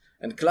manually.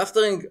 And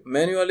clustering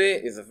manually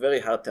is a very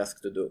hard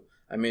task to do.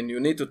 I mean, you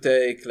need to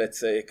take, let's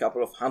say, a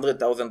couple of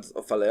 100,000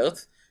 of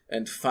alerts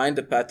and find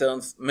the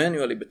patterns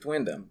manually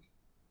between them.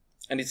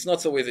 And it's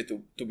not so easy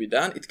to be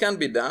done. It can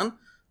be done,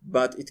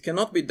 but it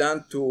cannot be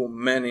done to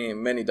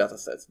many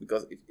datasets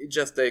because it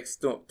just takes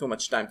too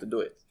much time to do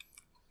it.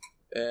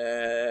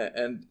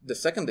 And the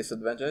second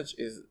disadvantage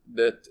is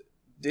that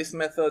this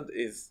method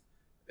is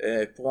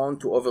prone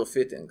to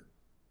overfitting.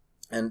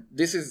 And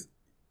this is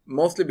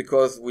mostly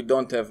because we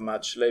don't have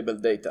much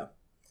labeled data.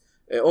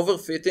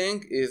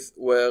 Overfitting is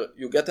where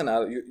you get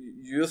you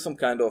use some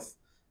kind of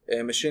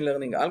machine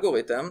learning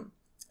algorithm,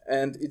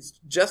 and it's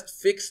just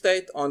fixed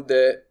state on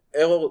the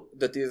error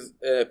that is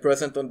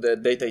present on the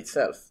data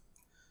itself.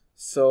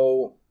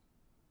 So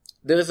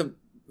there is a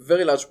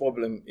very large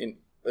problem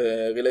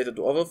related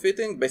to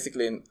overfitting,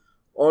 basically in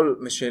all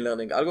machine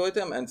learning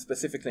algorithm, and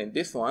specifically in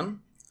this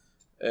one.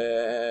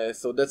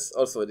 So that's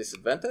also a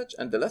disadvantage.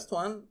 And the last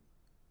one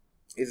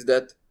is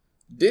that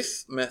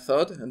this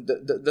method, and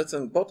that's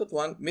an important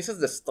one, misses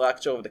the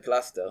structure of the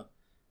cluster.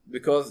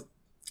 Because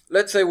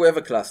let's say we have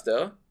a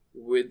cluster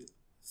with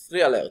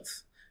 3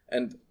 alerts,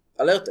 and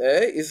alert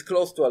A is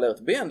close to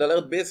alert B, and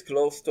alert B is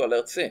close to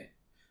alert C.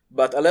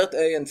 But alert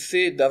A and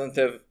C doesn't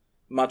have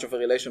much of a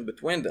relation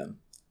between them.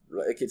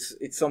 Like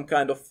it's some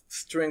kind of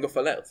string of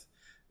alerts.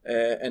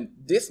 And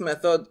this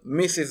method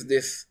misses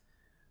this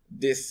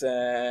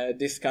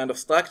kind of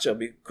structure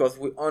because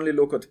we only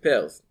look at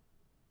pairs.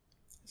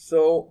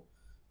 So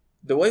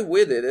the way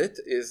we did it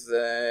is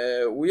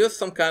we used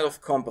some kind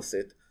of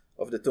composite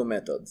of the two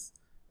methods.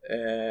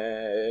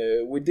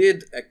 We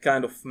did a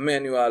kind of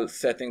manual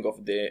setting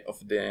of the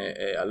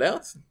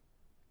alerts,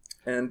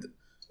 and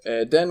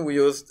then we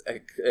used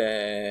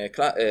a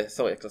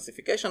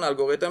classification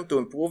algorithm to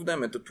improve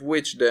them and to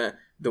switch the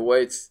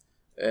weights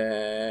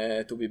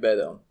to be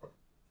better.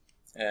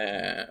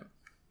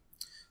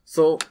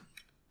 So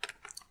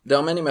there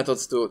are many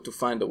methods to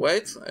find the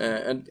weights,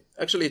 and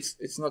actually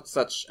it's not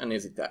such an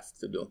easy task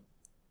to do.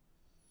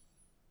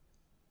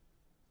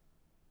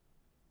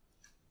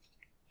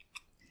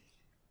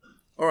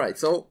 Alright,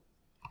 so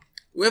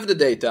we have the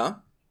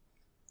data,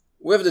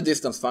 we have the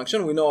distance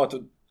function, we know how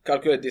to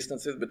calculate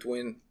distances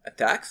between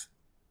attacks.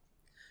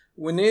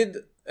 We need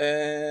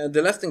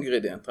the last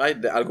ingredient,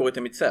 right? The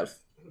algorithm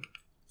itself.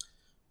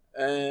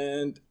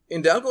 And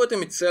in the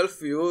algorithm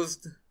itself, we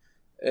used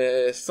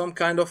some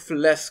kind of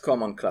less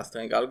common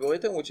clustering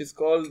algorithm, which is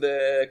called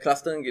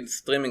clustering in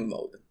streaming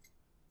mode.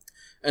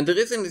 And the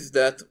reason is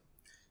that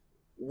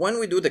when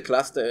we do the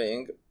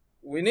clustering,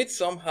 we need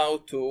somehow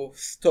to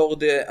store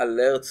the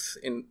alerts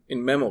in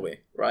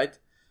memory, right?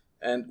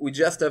 And we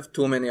just have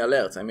too many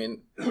alerts. I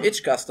mean,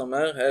 each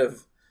customer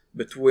have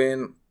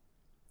between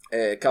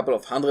a couple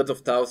of hundreds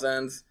of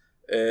thousands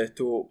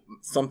to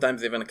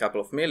sometimes even a couple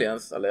of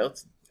millions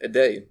alerts a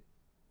day.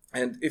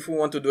 And if we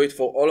want to do it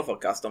for all of our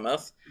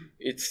customers,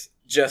 it's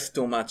just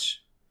too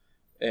much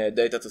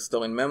data to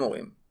store in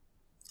memory.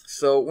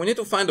 So we need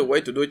to find a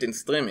way to do it in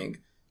streaming.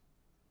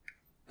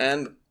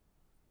 And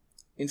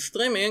in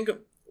streaming,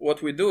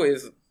 what we do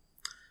is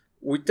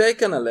we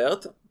take an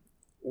alert,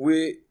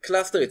 we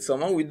cluster it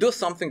somewhere, we do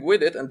something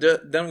with it, and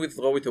then we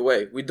throw it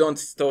away. We don't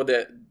store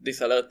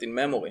this alert in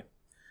memory.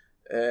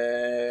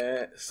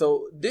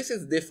 So this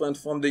is different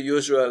from the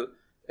usual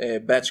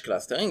batch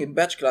clustering. In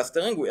batch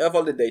clustering, we have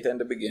all the data in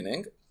the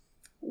beginning.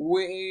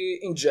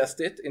 We ingest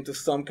it into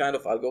some kind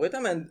of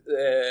algorithm, and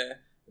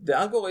the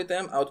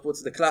algorithm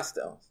outputs the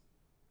cluster.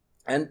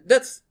 And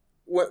that's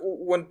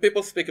when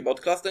people speak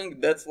about clustering,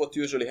 that's what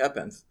usually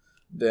happens,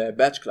 the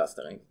batch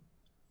clustering.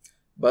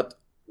 But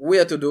we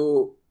had to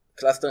do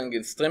clustering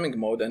in streaming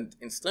mode, and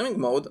in streaming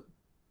mode,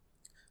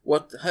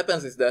 what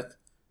happens is that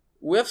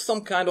we have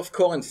some kind of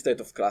current state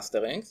of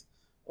clusters,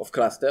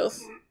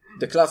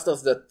 the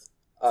clusters that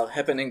are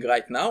happening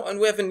right now, and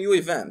we have a new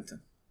event.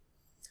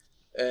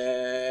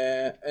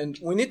 And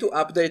we need to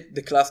update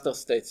the cluster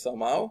state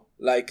somehow,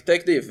 like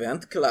take the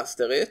event,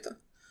 cluster it,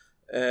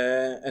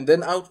 and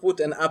then output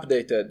an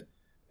updated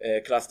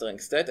clustering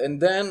state,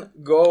 and then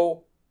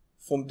go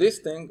from this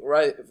state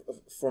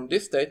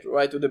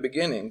right to the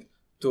beginning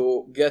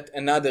to get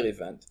another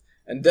event.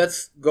 And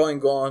that's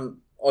going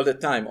on all the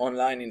time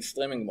online in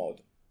streaming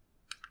mode.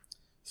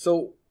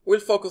 So we'll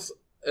focus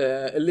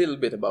a little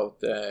bit about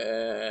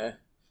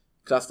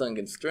clustering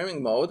in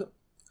streaming mode.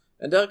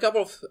 And there are a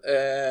couple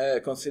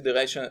of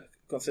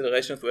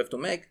considerations we have to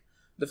make.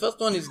 The first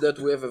one is that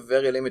we have a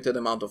very limited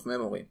amount of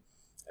memory.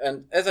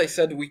 And as I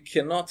said, we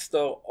cannot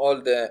store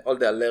all the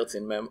alerts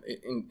in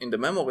the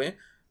memory,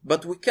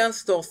 but we can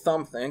store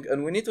something,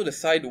 and we need to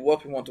decide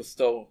what we want to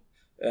store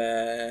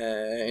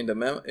in the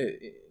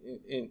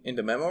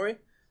memory,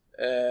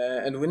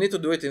 and we need to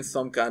do it in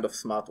some kind of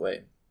smart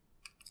way.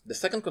 The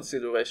second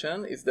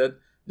consideration is that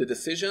the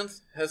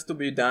decisions has to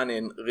be done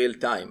in real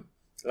time,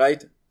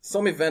 right?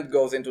 Some event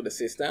goes into the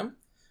system,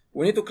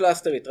 we need to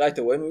cluster it right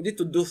away, and we need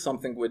to do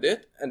something with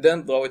it and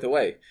then throw it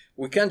away.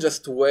 We can't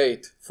just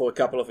wait for a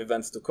couple of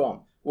events to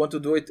come. We want to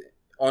do it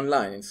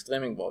online in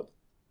streaming mode.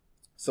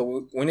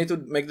 So we need to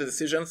make the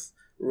decisions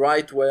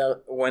right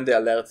when the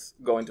alerts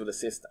go into the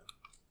system.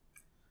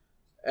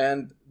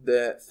 And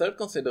the third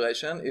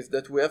consideration is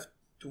that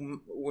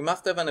we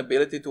must have an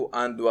ability to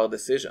undo our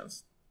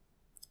decisions.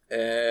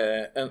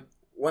 And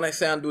when I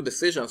say undo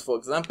decisions, for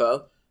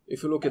example,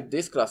 if you look at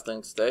this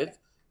clustering state,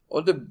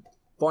 all the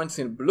points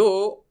in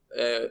blue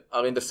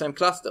are in the same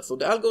cluster. So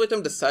the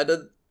algorithm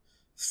decided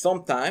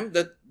sometime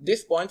that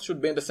this point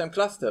should be in the same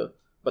cluster.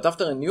 But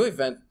after a new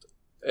event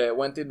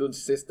went into the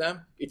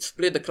system, it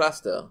split the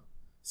cluster.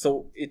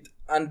 So it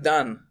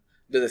undone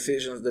the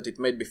decisions that it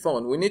made before.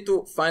 And we need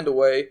to find a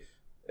way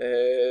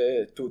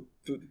to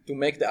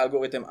make the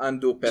algorithm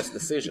undo past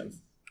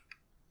decisions.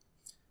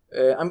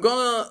 I'm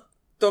gonna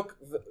talk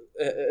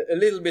a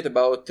little bit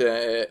about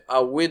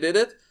how we did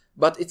it,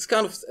 but it's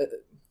kind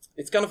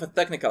of a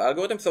technical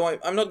algorithm, so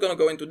I'm not gonna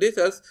go into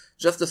details,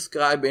 just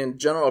describe in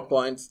general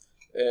points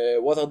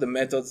what are the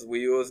methods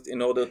we used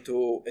in order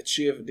to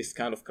achieve this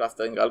kind of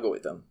clustering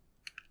algorithm.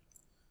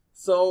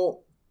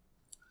 So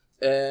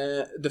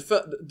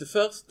the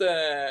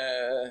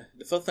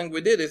first thing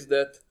we did is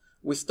that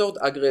we stored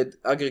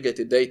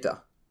aggregated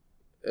data,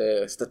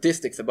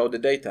 statistics about the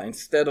data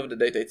instead of the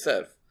data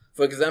itself.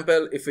 For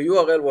example, if a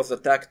URL was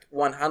attacked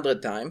 100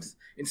 times,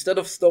 instead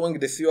of storing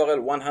this URL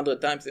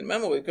 100 times in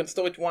memory, you can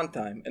store it one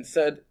time and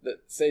say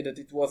that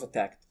it was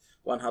attacked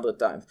 100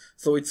 times.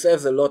 So it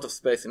saves a lot of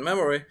space in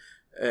memory,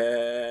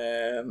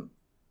 and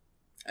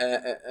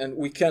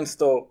we can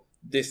store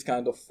this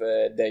kind of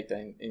data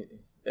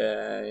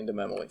in the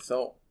memory.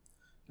 So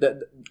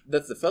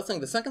that's the first thing.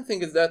 The second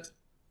thing is that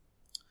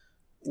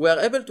we are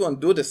able to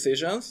undo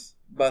decisions,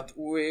 but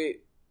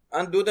we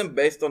undo them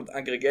based on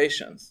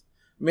aggregations.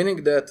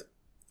 Meaning that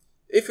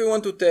if we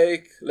want to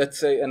take, let's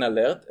say, an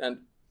alert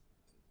and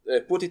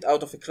put it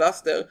out of a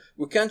cluster,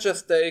 we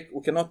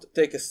cannot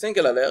take a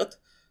single alert.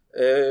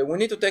 We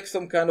need to take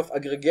some kind of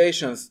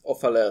aggregations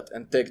of alert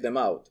and take them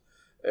out.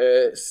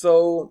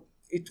 So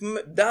it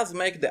does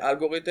make the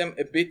algorithm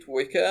a bit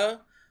weaker,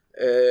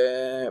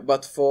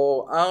 but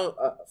for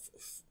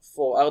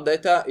our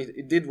data,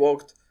 it did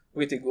work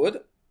pretty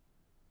good.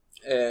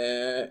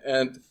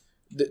 And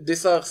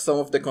these are some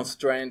of the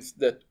constraints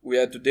that we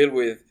had to deal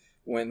with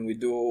when we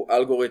do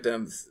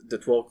algorithms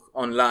that work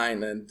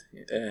online and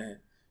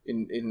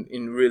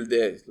in real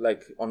day,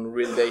 like on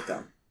real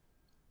data.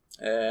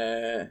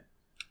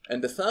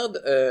 And the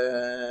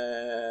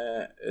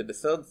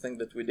third thing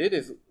that we did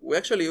is we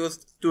actually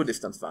used two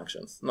distance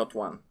functions, not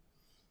one.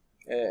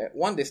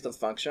 One distance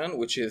function,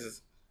 which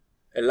is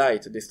a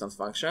light distance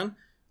function,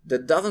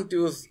 that doesn't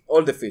use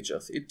all the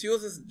features. It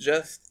uses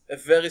just a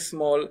very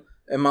small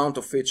amount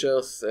of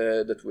features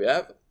that we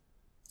have.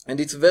 And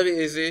it's very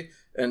easy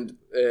and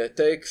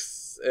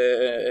takes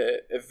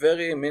a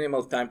very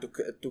minimal time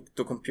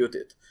to compute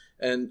it.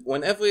 And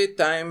when every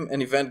time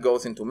an event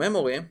goes into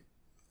memory,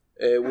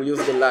 we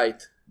use the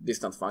light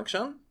distance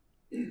function.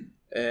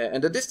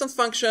 And the distance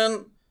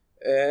function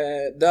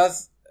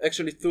does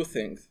actually two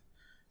things.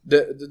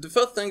 The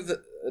first thing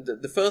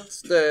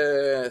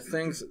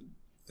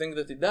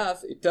that it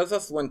does, it tells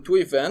us when two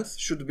events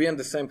should be in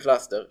the same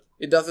cluster.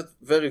 It does it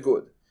very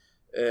good.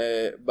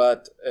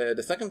 But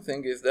the second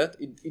thing is that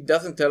it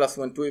doesn't tell us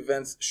when two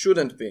events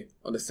shouldn't be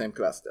on the same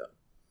cluster.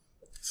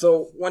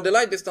 So when the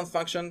light distance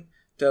function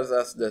tells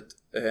us that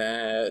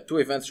two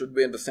events should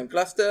be in the same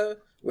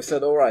cluster, we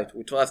said, all right,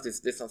 we trust this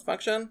distance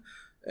function,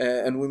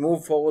 and we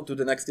move forward to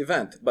the next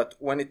event. But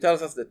when it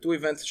tells us that two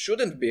events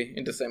shouldn't be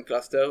in the same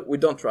cluster, we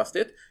don't trust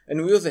it,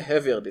 and we use a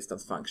heavier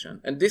distance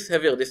function. And this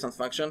heavier distance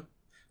function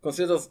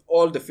considers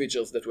all the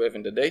features that we have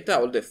in the data,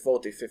 all the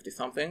 40, 50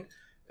 something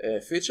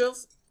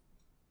features.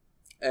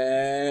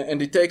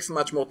 And it takes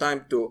much more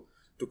time to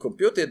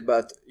compute it,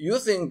 but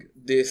using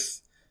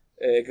this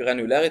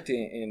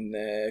granularity in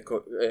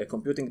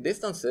computing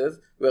distances,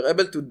 we're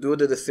able to do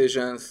the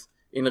decisions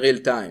in real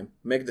time,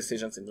 make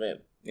decisions in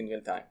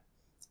real time.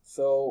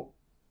 So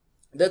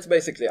that's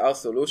basically our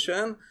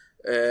solution.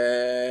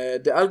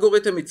 The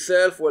algorithm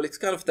itself, well, it's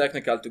kind of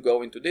technical to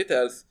go into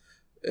details,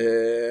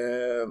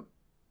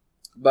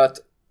 but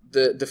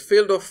the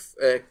field of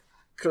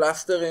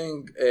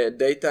clustering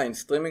data in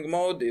streaming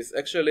mode is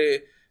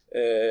actually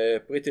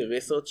pretty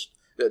researched.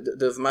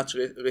 There's much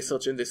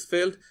research in this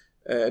field,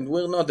 and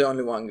we're not the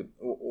only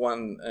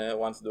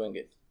ones doing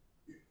it.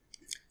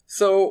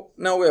 So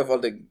now we have all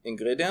the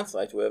ingredients,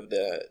 right? We have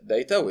the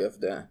data, we have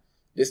the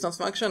distance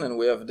function, and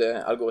we have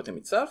the algorithm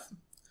itself.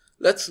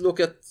 Let's look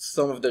at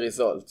some of the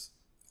results.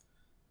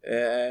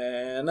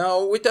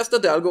 Now we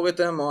tested the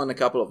algorithm on a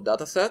couple of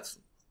datasets.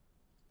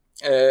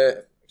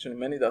 Actually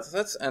many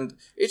datasets, and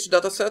each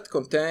dataset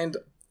contained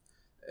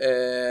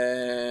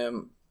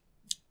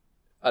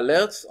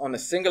alerts on a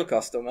single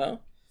customer.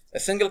 A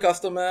single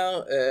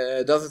customer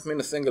doesn't mean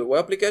a single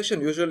web application.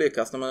 Usually a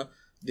customer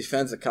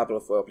defends a couple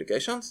of web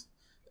applications,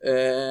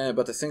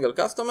 but a single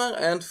customer,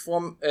 and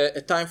from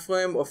a time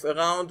frame of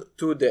around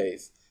 2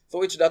 days.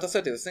 So each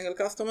dataset is a single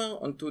customer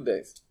on 2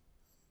 days.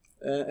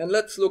 And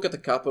let's look at a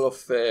couple of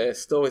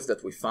stories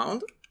that we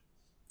found.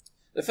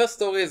 The first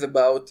story is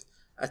about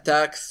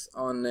attacks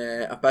on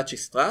Apache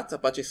Struts.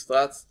 Apache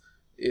Struts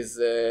is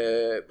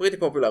a pretty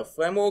popular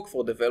framework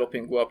for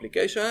developing web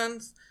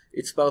applications.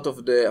 It's part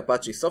of the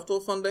Apache Software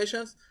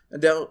Foundations,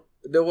 and there are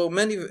there were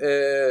many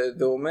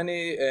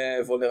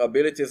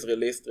vulnerabilities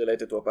released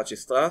related to Apache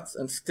Struts,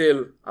 and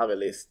still are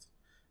released.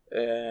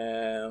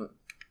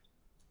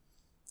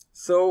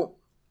 So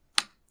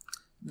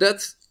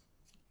that's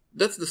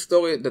the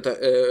story that,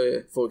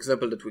 for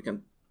example, that we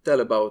can tell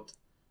about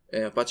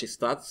Apache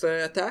Struts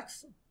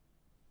attacks.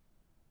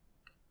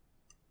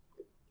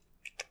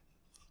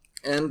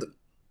 And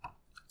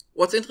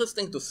what's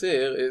interesting to see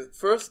here is,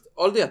 first,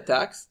 all the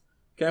attacks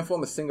came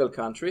from a single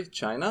country,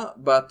 China,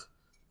 but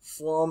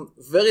from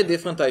very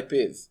different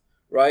IPs,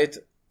 right?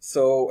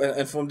 So,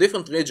 and from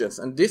different regions,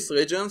 and these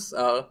regions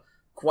are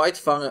quite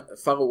far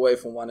away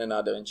from one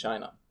another in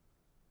China.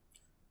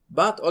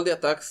 But all the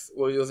attacks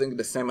were using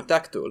the same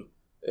attack tool,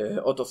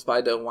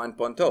 AutoSpider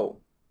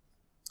 1.0.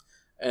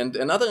 And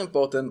another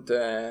important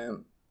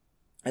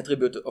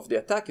attribute of the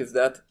attack is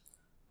that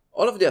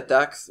all of the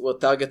attacks were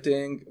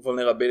targeting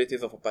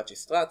vulnerabilities of Apache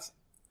Struts,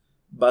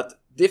 but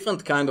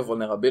different kind of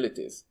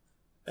vulnerabilities.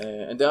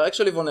 And there are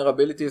actually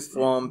vulnerabilities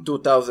from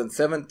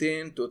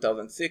 2017,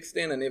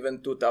 2016, and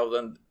even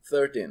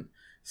 2013.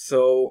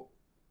 So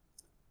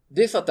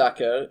this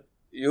attacker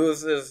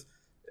uses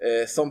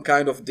some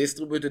kind of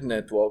distributed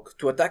network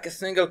to attack a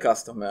single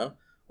customer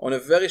on a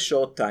very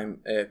short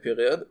time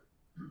period,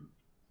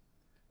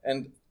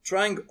 and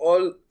trying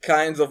all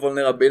kinds of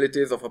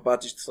vulnerabilities of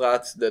Apache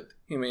Struts that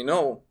he may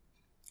know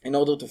in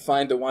order to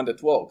find the one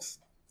that works.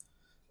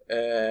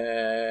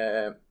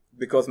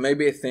 Because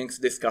maybe he thinks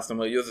this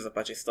customer uses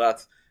Apache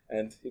Struts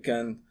and he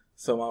can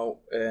somehow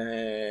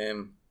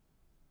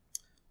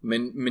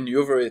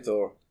maneuver it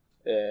or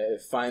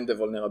find the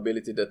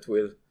vulnerability that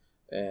will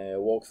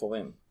work for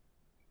him.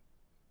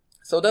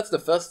 So that's the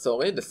first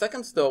story. The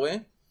second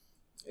story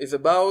is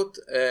about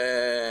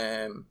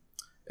a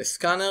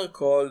scanner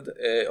called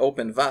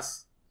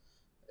OpenVAS.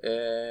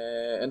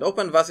 And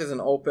OpenVAS is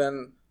an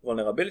open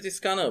vulnerability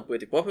scanner, a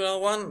pretty popular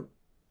one.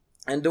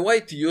 And the way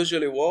it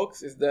usually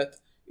works is that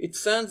it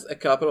sends a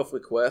couple of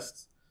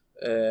requests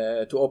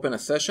to open a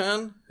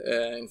session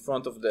in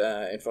front of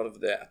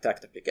the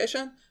attacked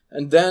application,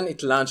 and then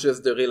it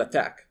launches the real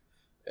attack,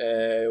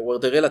 where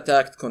the real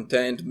attack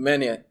contained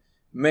many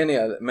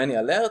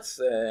alerts.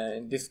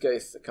 In this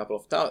case, a couple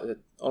of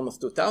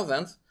almost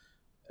 2,000,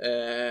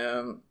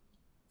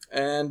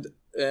 and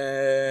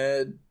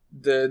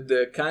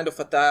the kind of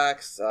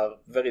attacks are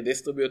very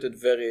distributed,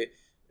 very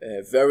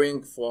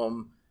varying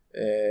from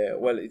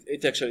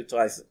it actually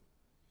tries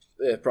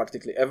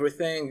practically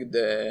everything: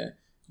 the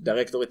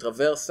directory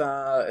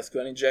traversal,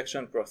 SQL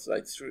injection,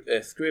 cross-site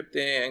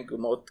scripting,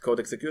 remote code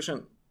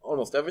execution,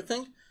 almost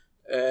everything,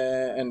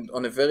 and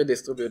on a very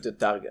distributed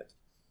target.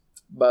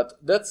 But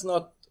that's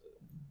not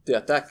the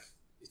attack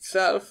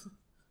itself.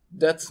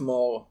 That's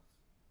more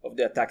of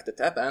the attack that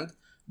happened.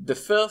 The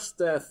first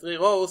 3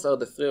 rows are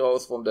the 3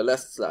 rows from the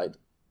last slide.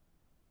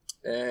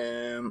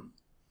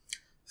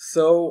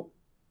 So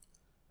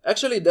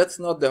actually, that's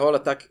not the whole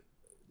attack.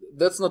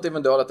 That's not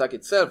even the whole attack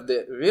itself.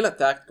 The real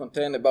attack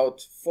contained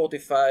about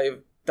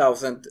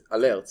 45,000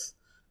 alerts.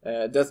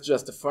 That's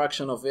just a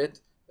fraction of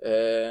it.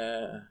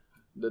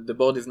 The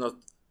board is not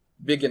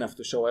big enough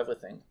to show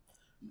everything.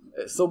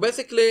 So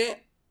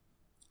basically,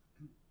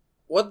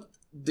 what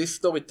this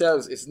story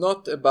tells is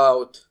not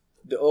about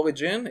the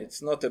origin,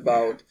 it's not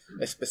about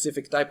a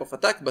specific type of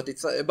attack, but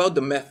it's about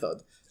the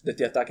method that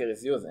the attacker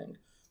is using.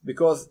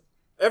 Because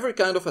every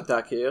kind of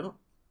attack here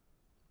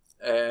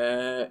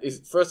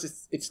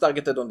it's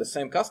targeted on the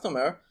same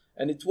customer,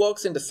 and it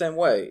works in the same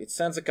way. It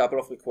sends a couple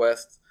of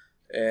requests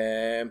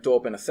to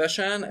open a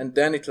session, and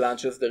then it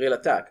launches the real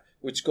attack,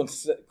 which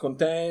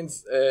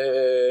contains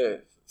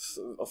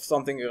of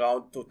something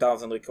around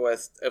 2,000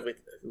 requests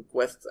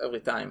every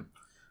time.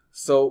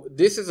 So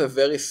this is a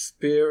very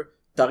spear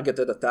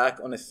targeted attack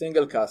on a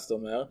single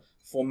customer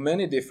from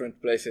many different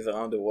places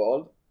around the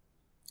world.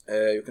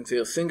 You can see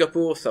here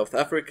Singapore, South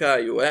Africa,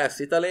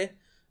 US, Italy,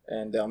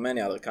 and there are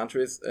many other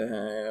countries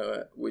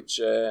which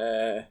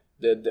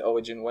the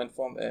origin went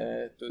from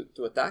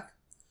to attack,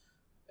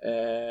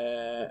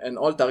 and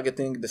all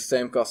targeting the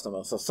same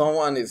customer. So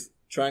someone is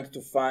trying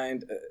to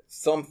find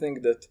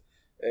something that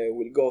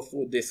will go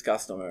through this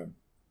customer.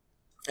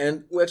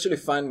 And we actually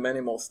find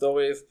many more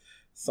stories,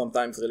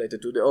 sometimes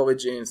related to the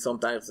origin,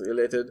 sometimes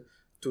related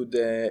to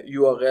the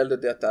URL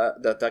that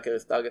the attacker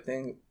is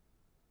targeting.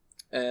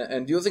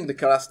 And using the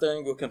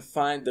clustering, we can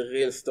find the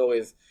real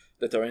stories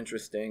that are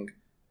interesting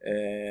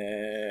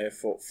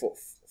for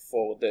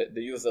the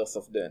users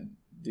of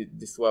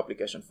this web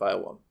application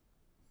firewall.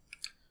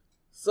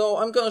 So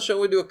I'm going to share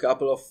with you a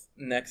couple of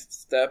next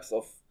steps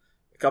of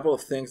a couple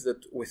of things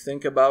that we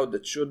think about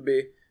that should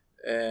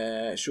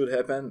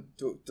happen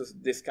to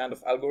this kind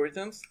of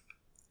algorithms.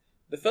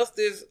 The first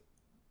is,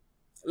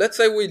 let's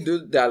say we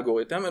do the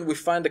algorithm and we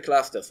find the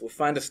clusters, we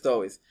find the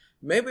stories.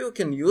 Maybe we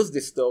can use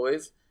these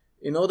stories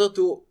in order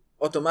to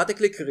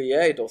automatically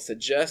create or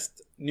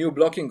suggest new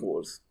blocking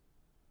rules.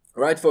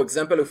 Right? For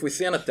example, if we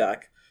see an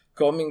attack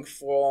coming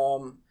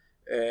from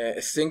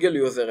a single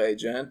user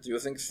agent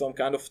using some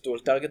kind of tool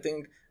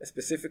targeting a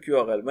specific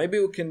URL, maybe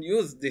we can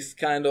use this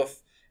kind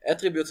of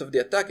attributes of the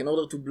attack in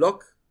order to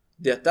block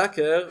the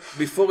attacker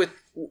before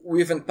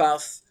we even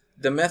pass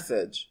the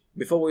message,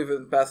 before we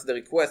even pass the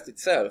request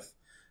itself,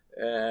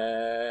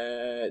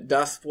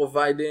 thus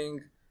providing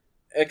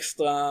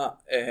extra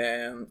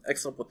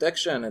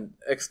protection and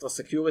extra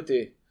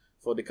security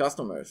for the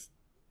customers.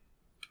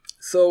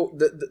 So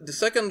the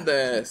second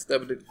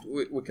step that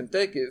we can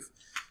take is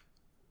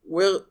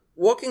we're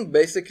working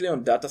basically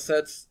on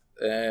datasets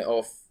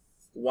of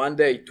 1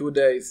 day, 2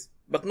 days,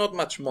 but not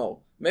much more.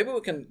 Maybe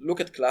we can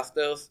look at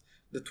clusters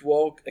that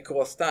work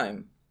across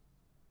time.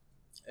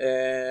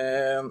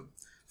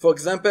 For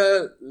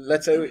example,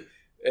 let's say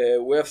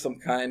we have some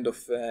kind of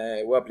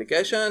web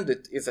application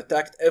that is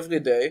attacked every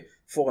day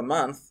for a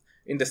month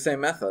in the same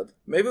method.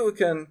 Maybe we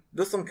can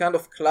do some kind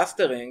of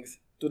clusterings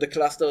to the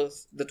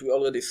clusters that we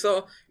already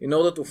saw in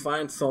order to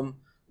find some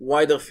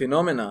wider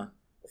phenomena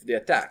of the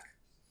attack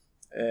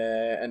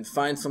and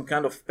find some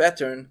kind of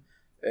pattern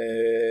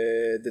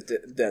that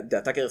the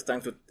attacker is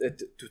trying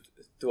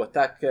to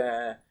attack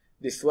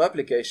this web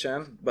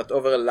application, but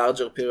over a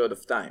larger period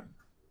of time.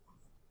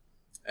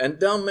 And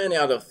there are many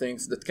other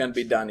things that can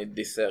be done in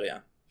this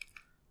area.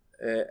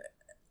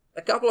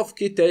 A couple of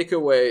key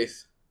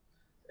takeaways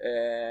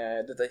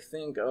that I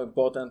think are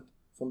important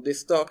from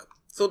this talk.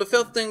 So the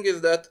first thing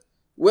is that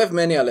we have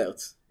many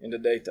alerts in the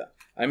data.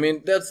 I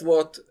mean, that's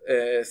what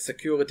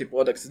security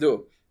products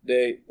do.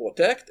 They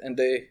protect and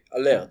they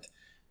alert.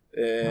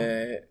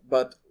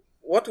 But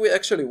what we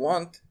actually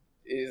want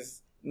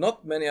is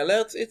not many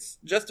alerts, it's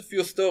just a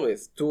few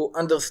stories to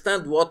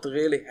understand what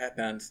really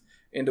happens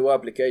in the web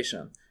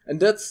application. And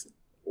that's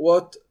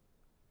what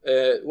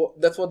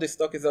this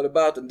talk is all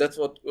about, and that's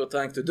what we're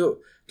trying to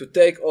do, to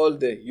take all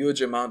the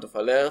huge amount of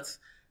alerts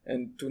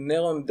and to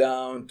narrow them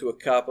down to a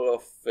couple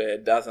of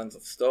dozens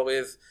of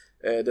stories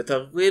that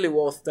are really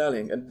worth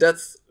telling. And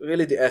that's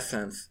really the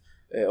essence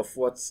of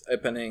what's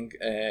happening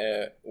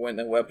when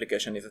a web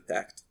application is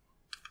attacked.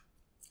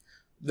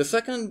 The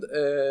second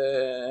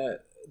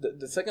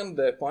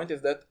point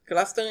is that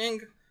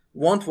clustering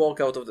won't work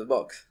out of the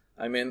box.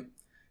 I mean,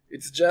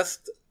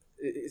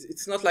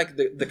 it's not like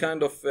the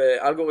kind of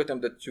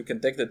algorithm that you can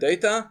take the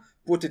data,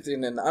 put it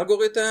in an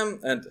algorithm,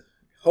 and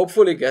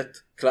hopefully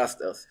get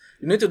clusters.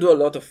 You need to do a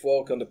lot of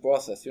work on the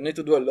process. You need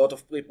to do a lot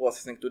of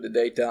pre-processing to the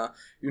data.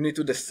 You need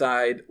to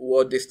decide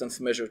what distance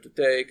measure to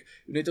take.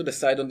 You need to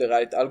decide on the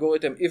right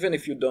algorithm. Even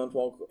if you don't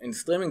work in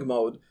streaming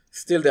mode,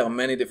 still there are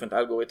many different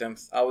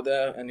algorithms out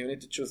there, and you need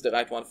to choose the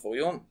right one for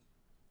you.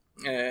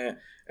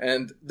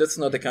 And that's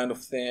not the kind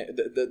of thing.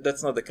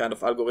 That's not the kind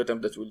of algorithm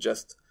that will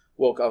just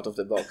work out of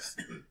the box.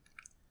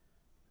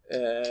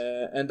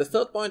 And the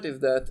third point is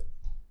that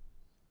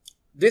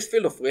this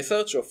field of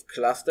research of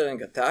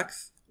clustering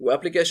attacks, web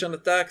application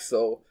attacks,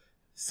 or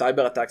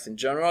cyber attacks in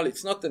general,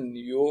 it's not a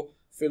new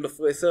field of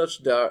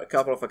research. There are a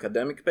couple of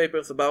academic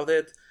papers about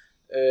it,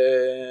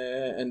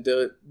 and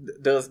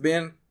there's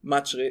been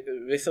much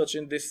research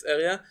in this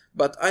area,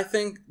 but I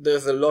think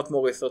there's a lot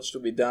more research to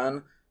be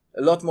done,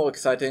 a lot more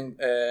exciting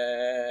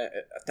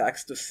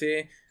attacks to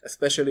see,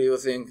 especially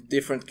using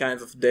different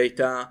kinds of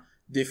data,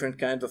 different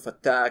kinds of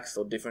attacks,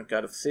 or different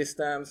kinds of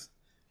systems.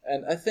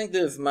 And I think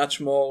there's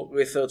much more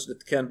research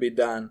that can be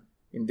done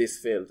in this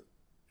field.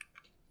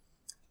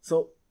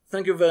 So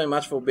thank you very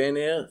much for being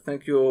here.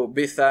 Thank you,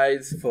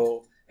 B-Sides,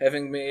 for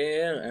having me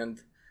here,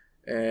 and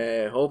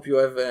hope you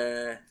have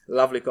a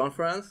lovely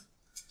conference.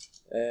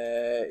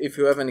 If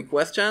you have any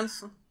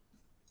questions,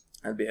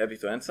 I'll be happy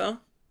to answer.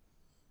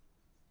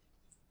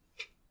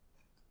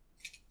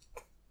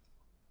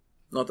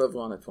 Not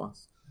everyone at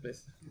once,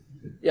 please.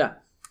 Yeah.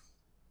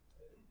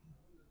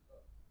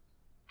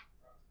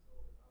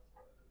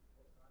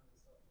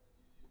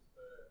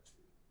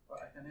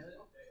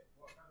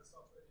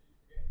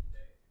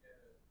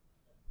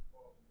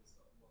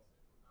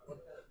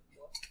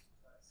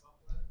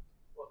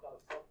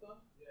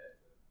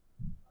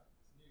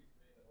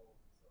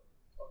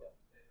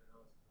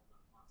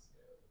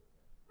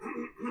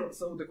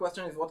 So the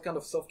question is, what kind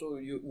of software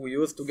we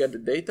use to get the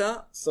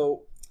data?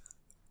 So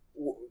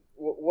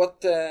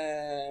what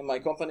my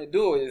company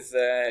do is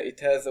it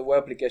has a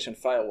web application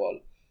firewall.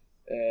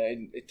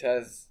 It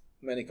has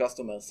many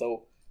customers.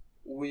 So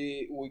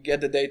we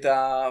get the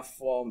data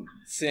from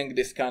seeing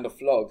this kind of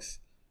logs.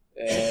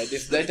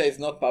 This data is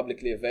not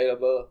publicly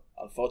available,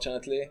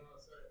 unfortunately.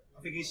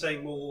 I think he's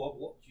saying more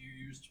what do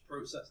you use to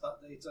process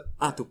that data?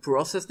 To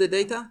process the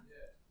data?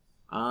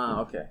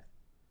 Yeah. Okay.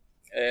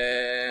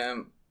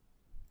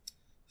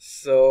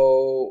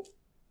 So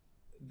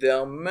there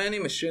are many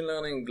machine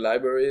learning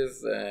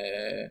libraries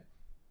that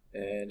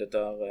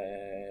are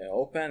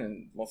open,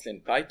 and mostly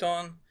in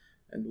Python,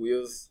 and we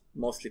use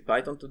mostly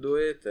Python to do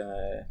it.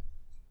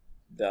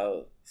 There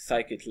are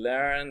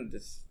scikit-learn,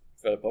 this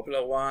very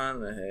popular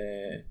one.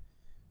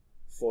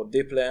 For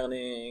deep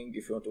learning,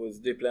 if you want to use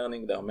deep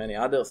learning, there are many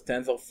others,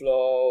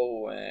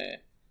 TensorFlow,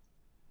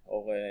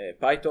 or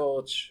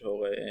PyTorch,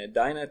 or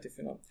Dynet, if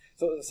you know.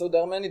 So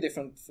there are many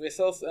different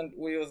resources, and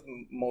we use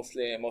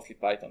mostly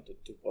Python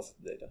to process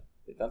data.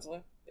 Did that answer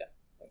it? Yeah.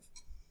 Thanks.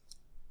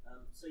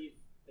 So you've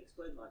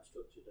explained like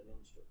structured and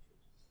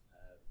unstructured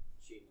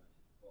machine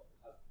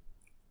learning.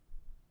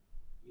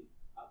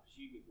 I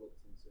presume you've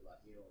looked into like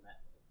neural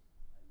networks,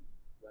 and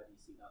where do you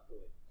see that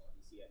going? Or do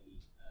you see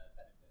any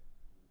benefit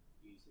in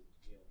using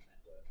neural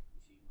network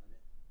machine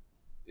learning?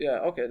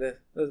 Yeah, okay,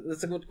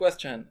 that's a good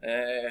question.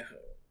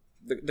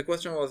 The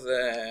question was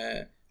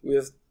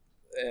with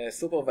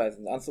supervised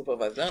and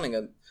unsupervised learning,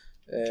 and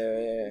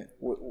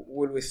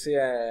will we see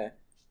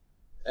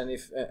any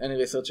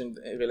research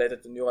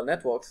related to neural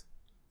networks?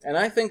 And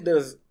I think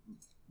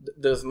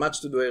there's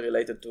much to do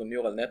related to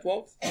neural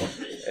networks.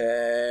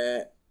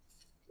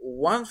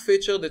 One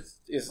feature that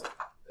is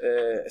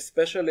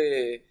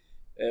especially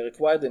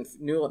required in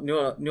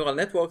neural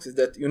networks is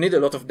that you need a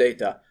lot of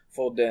data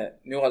for the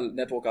neural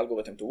network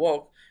algorithm to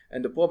work,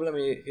 and the problem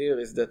here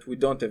is that we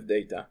don't have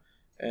data.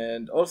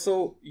 And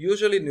also,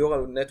 usually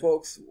neural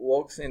networks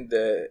works in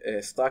the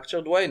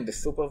structured way, in the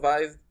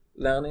supervised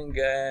learning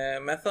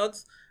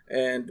methods,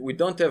 and we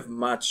don't have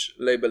much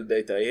labeled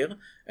data here.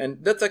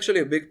 And that's actually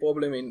a big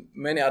problem in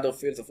many other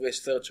fields of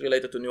research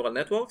related to neural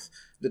networks,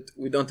 that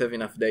we don't have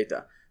enough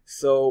data.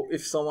 So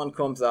if someone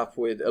comes up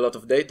with a lot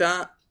of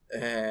data,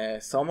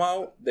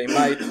 somehow they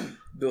might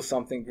do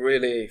something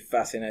really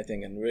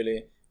fascinating and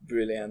really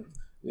brilliant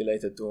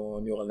related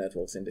to neural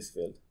networks in this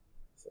field.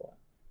 So,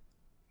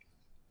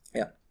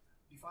 yeah.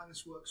 Do you find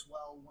this works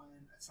well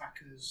when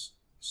attackers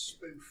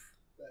spoof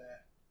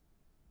their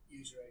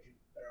user agent,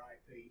 their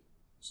IP,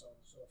 so on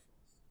and so forth?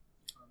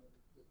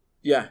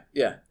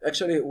 Yeah.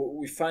 Actually,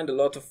 we find a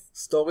lot of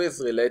stories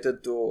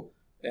related to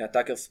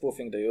attackers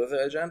spoofing the user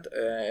agent.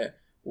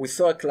 We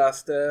saw a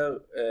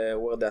cluster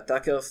where the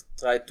attackers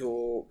tried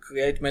to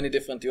create many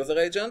different user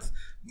agents,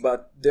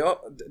 but they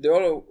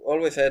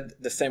always had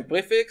the same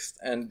prefix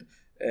and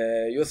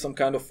use some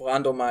kind of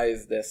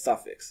randomized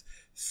suffix.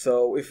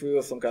 So if we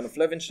use some kind of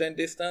Levenshtein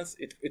distance,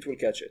 it will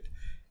catch it.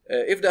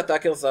 If the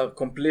attackers are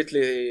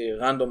completely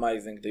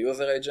randomizing the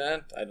user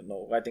agent, I don't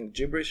know, writing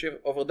gibberish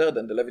over there,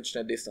 then the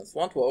Levenshtein distance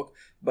won't work,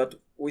 but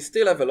we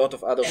still have a lot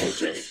of other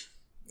features.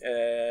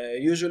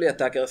 Usually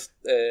attackers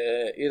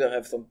either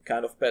have some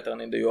kind of pattern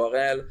in the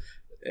URL.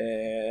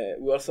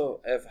 We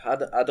also have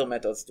other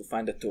methods to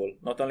find the tool,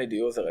 not only the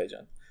user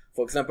agent.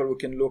 For example, we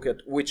can look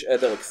at which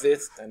header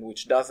exists and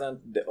which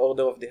doesn't, the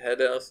order of the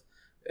headers,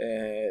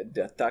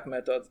 the attack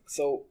method.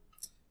 So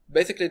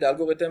basically the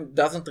algorithm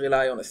doesn't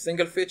rely on a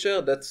single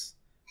feature. That's,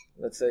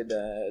 let's say,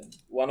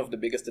 one of the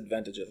biggest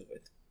advantages of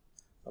it.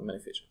 On many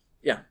features.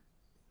 Yeah.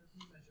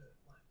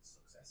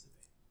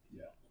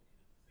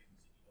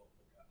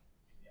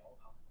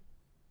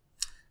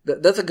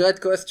 That's a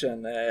great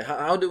question.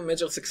 How do we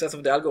measure success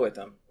of the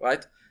algorithm,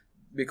 right?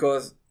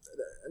 Because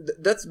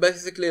that's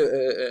basically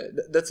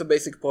that's a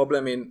basic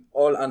problem in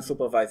all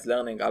unsupervised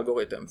learning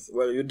algorithms,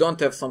 where you don't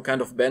have some kind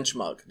of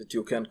benchmark that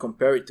you can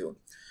compare it to.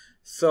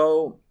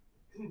 So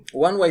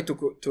one way to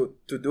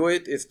do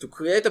it is to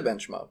create a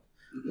benchmark.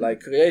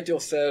 Like create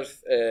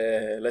yourself,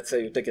 let's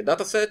say you take a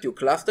dataset, you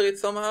cluster it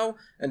somehow,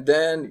 and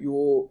then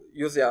you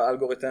use your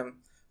algorithm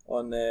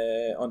on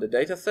the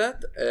data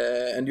set,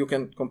 and you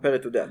can compare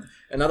it to that.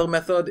 Another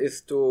method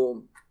is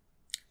to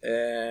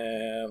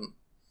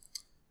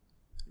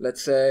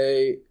let's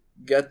say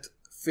get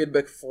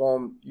feedback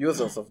from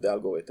users of the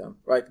algorithm,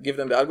 right? Give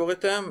them the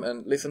algorithm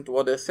and listen to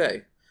what they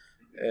say.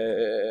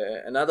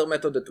 Another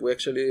method that we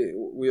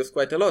use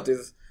quite a lot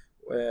is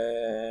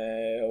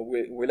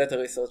we let a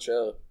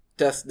researcher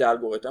test the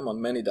algorithm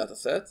on many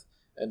datasets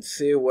and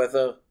see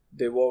whether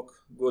they work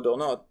good or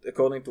not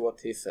according to what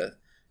he said.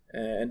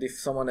 And if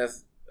someone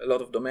has a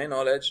lot of domain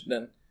knowledge,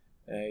 then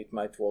it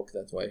might work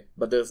that way.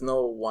 But there's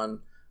no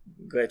one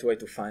great way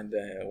to find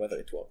whether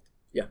it worked.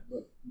 Yeah.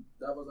 But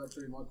that was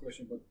actually my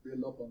question, but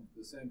build up on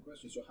the same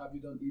question. So have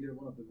you done either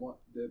one of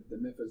the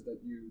methods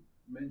that you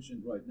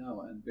mentioned right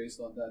now? And based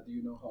on that, do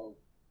you know how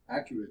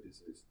accurate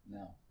this is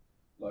now?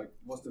 Like,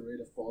 what's the rate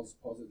of false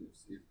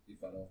positives,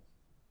 if at all?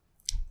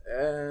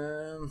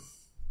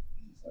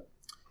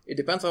 It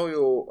depends how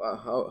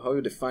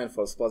you define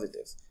false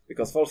positives,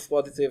 because false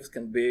positives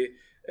can be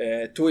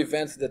two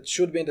events that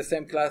should be in the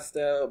same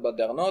cluster but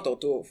they are not, or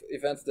two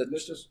events that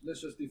let's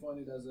just define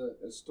it as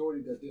a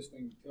story that this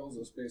thing tells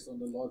us based on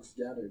the logs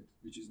gathered,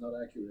 which is not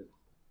accurate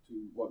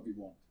to what we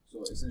want.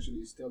 So essentially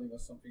it's telling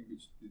us something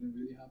which didn't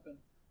really happen.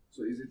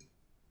 So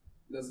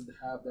does it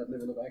have that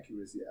level of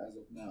accuracy as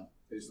of now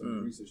based on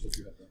the research that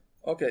you have done?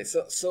 Okay,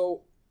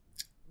 so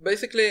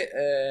basically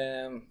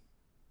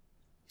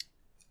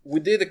we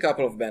did a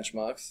couple of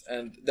benchmarks,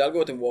 and the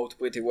algorithm worked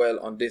pretty well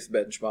on these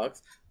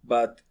benchmarks,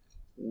 but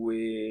we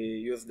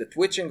used the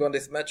twitching on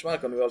this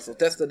benchmark, and we also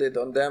tested it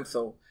on them,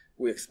 so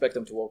we expect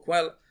them to work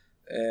well.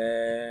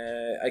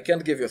 I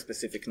can't give you a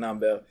specific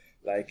number,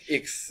 like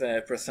X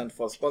percent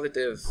false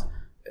positives,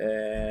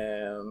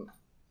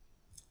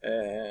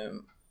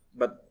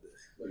 but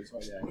it's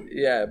highly accurate.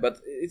 Yeah, but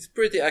it's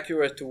pretty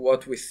accurate to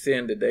what we see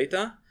in the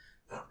data.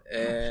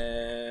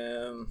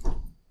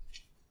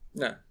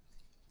 Yeah.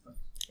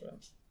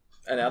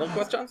 Any other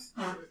questions?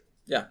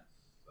 Yeah.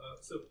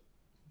 So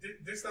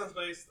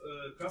distance-based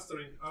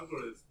clustering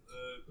algorithms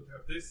could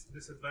have this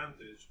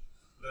disadvantage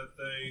that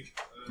they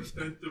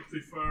tend to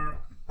prefer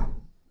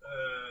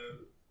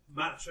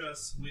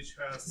matches which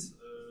has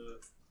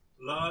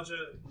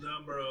larger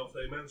number of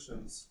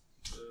dimensions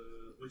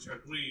which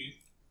agree.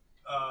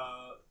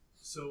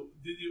 So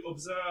did you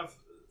observe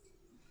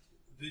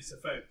this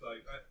effect?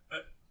 Like,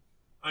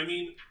 I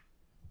mean,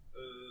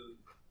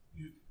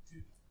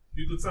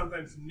 you could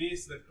sometimes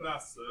miss the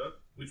cluster,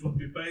 which would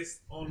be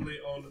based only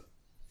on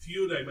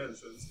few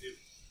dimensions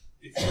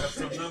if you have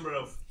some number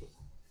of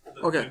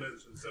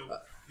dimensions. So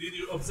did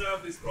you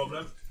observe this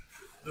problem?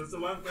 That's the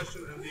one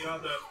question, and the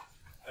other,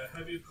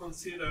 have you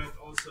considered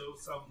also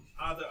some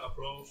other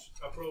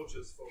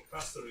approaches for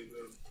clustering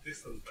the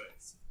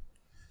distance-based?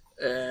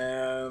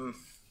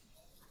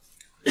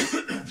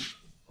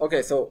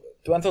 Okay, so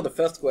to answer the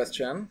first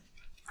question,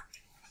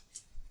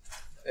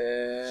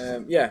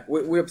 yeah,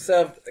 we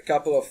observed a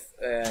couple of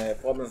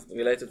problems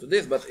related to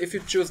this, but if you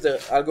choose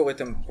the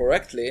algorithm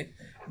correctly,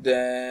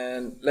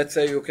 then let's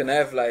say you can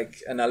have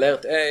like an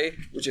alert A,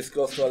 which is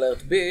close to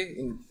alert B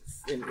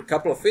in a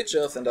couple of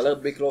features, and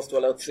alert B close to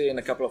alert C in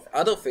a couple of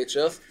other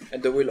features,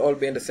 and they will all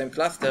be in the same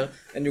cluster,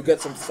 and you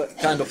get some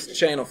kind of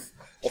chain of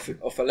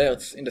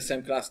alerts in the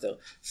same cluster.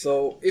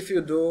 So if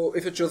you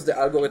choose the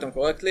algorithm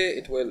correctly,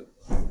 it will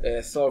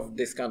solve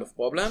this kind of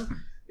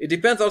problem. It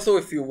depends also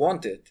if you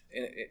want it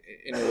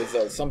in a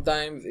result.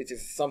 Sometimes it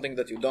is something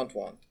that you don't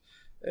want,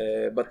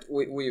 but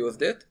we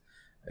used it.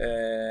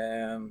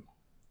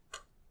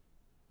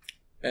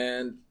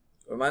 And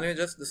remind me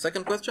just the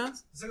second question?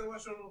 The second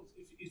question was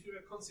if you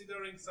are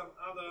considering some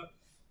other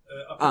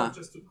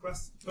approaches to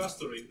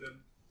clustering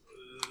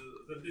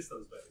than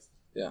distance-based.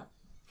 Yeah,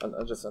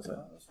 I'll just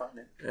answer. That's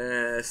fine.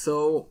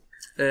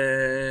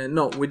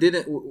 No, we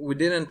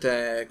didn't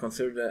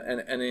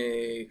consider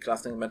any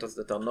clustering methods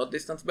that are not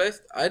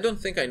distance-based. I don't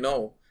think I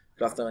know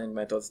clustering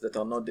methods that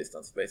are not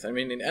distance-based. I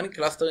mean, in any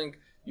clustering,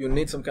 you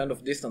need some kind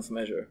of distance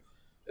measure.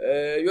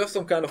 You have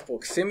some kind of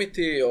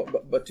proximity,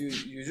 but you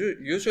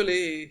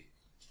usually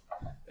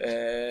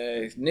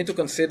need to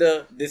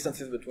consider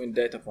distances between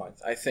data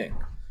points, I think.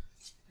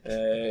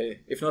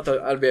 If not,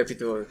 I'll be happy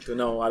to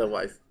know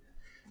otherwise.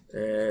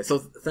 So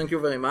thank you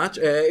very much.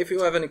 If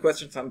you have any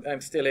questions,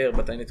 I'm still here,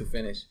 but I need to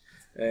finish.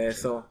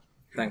 So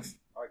thanks.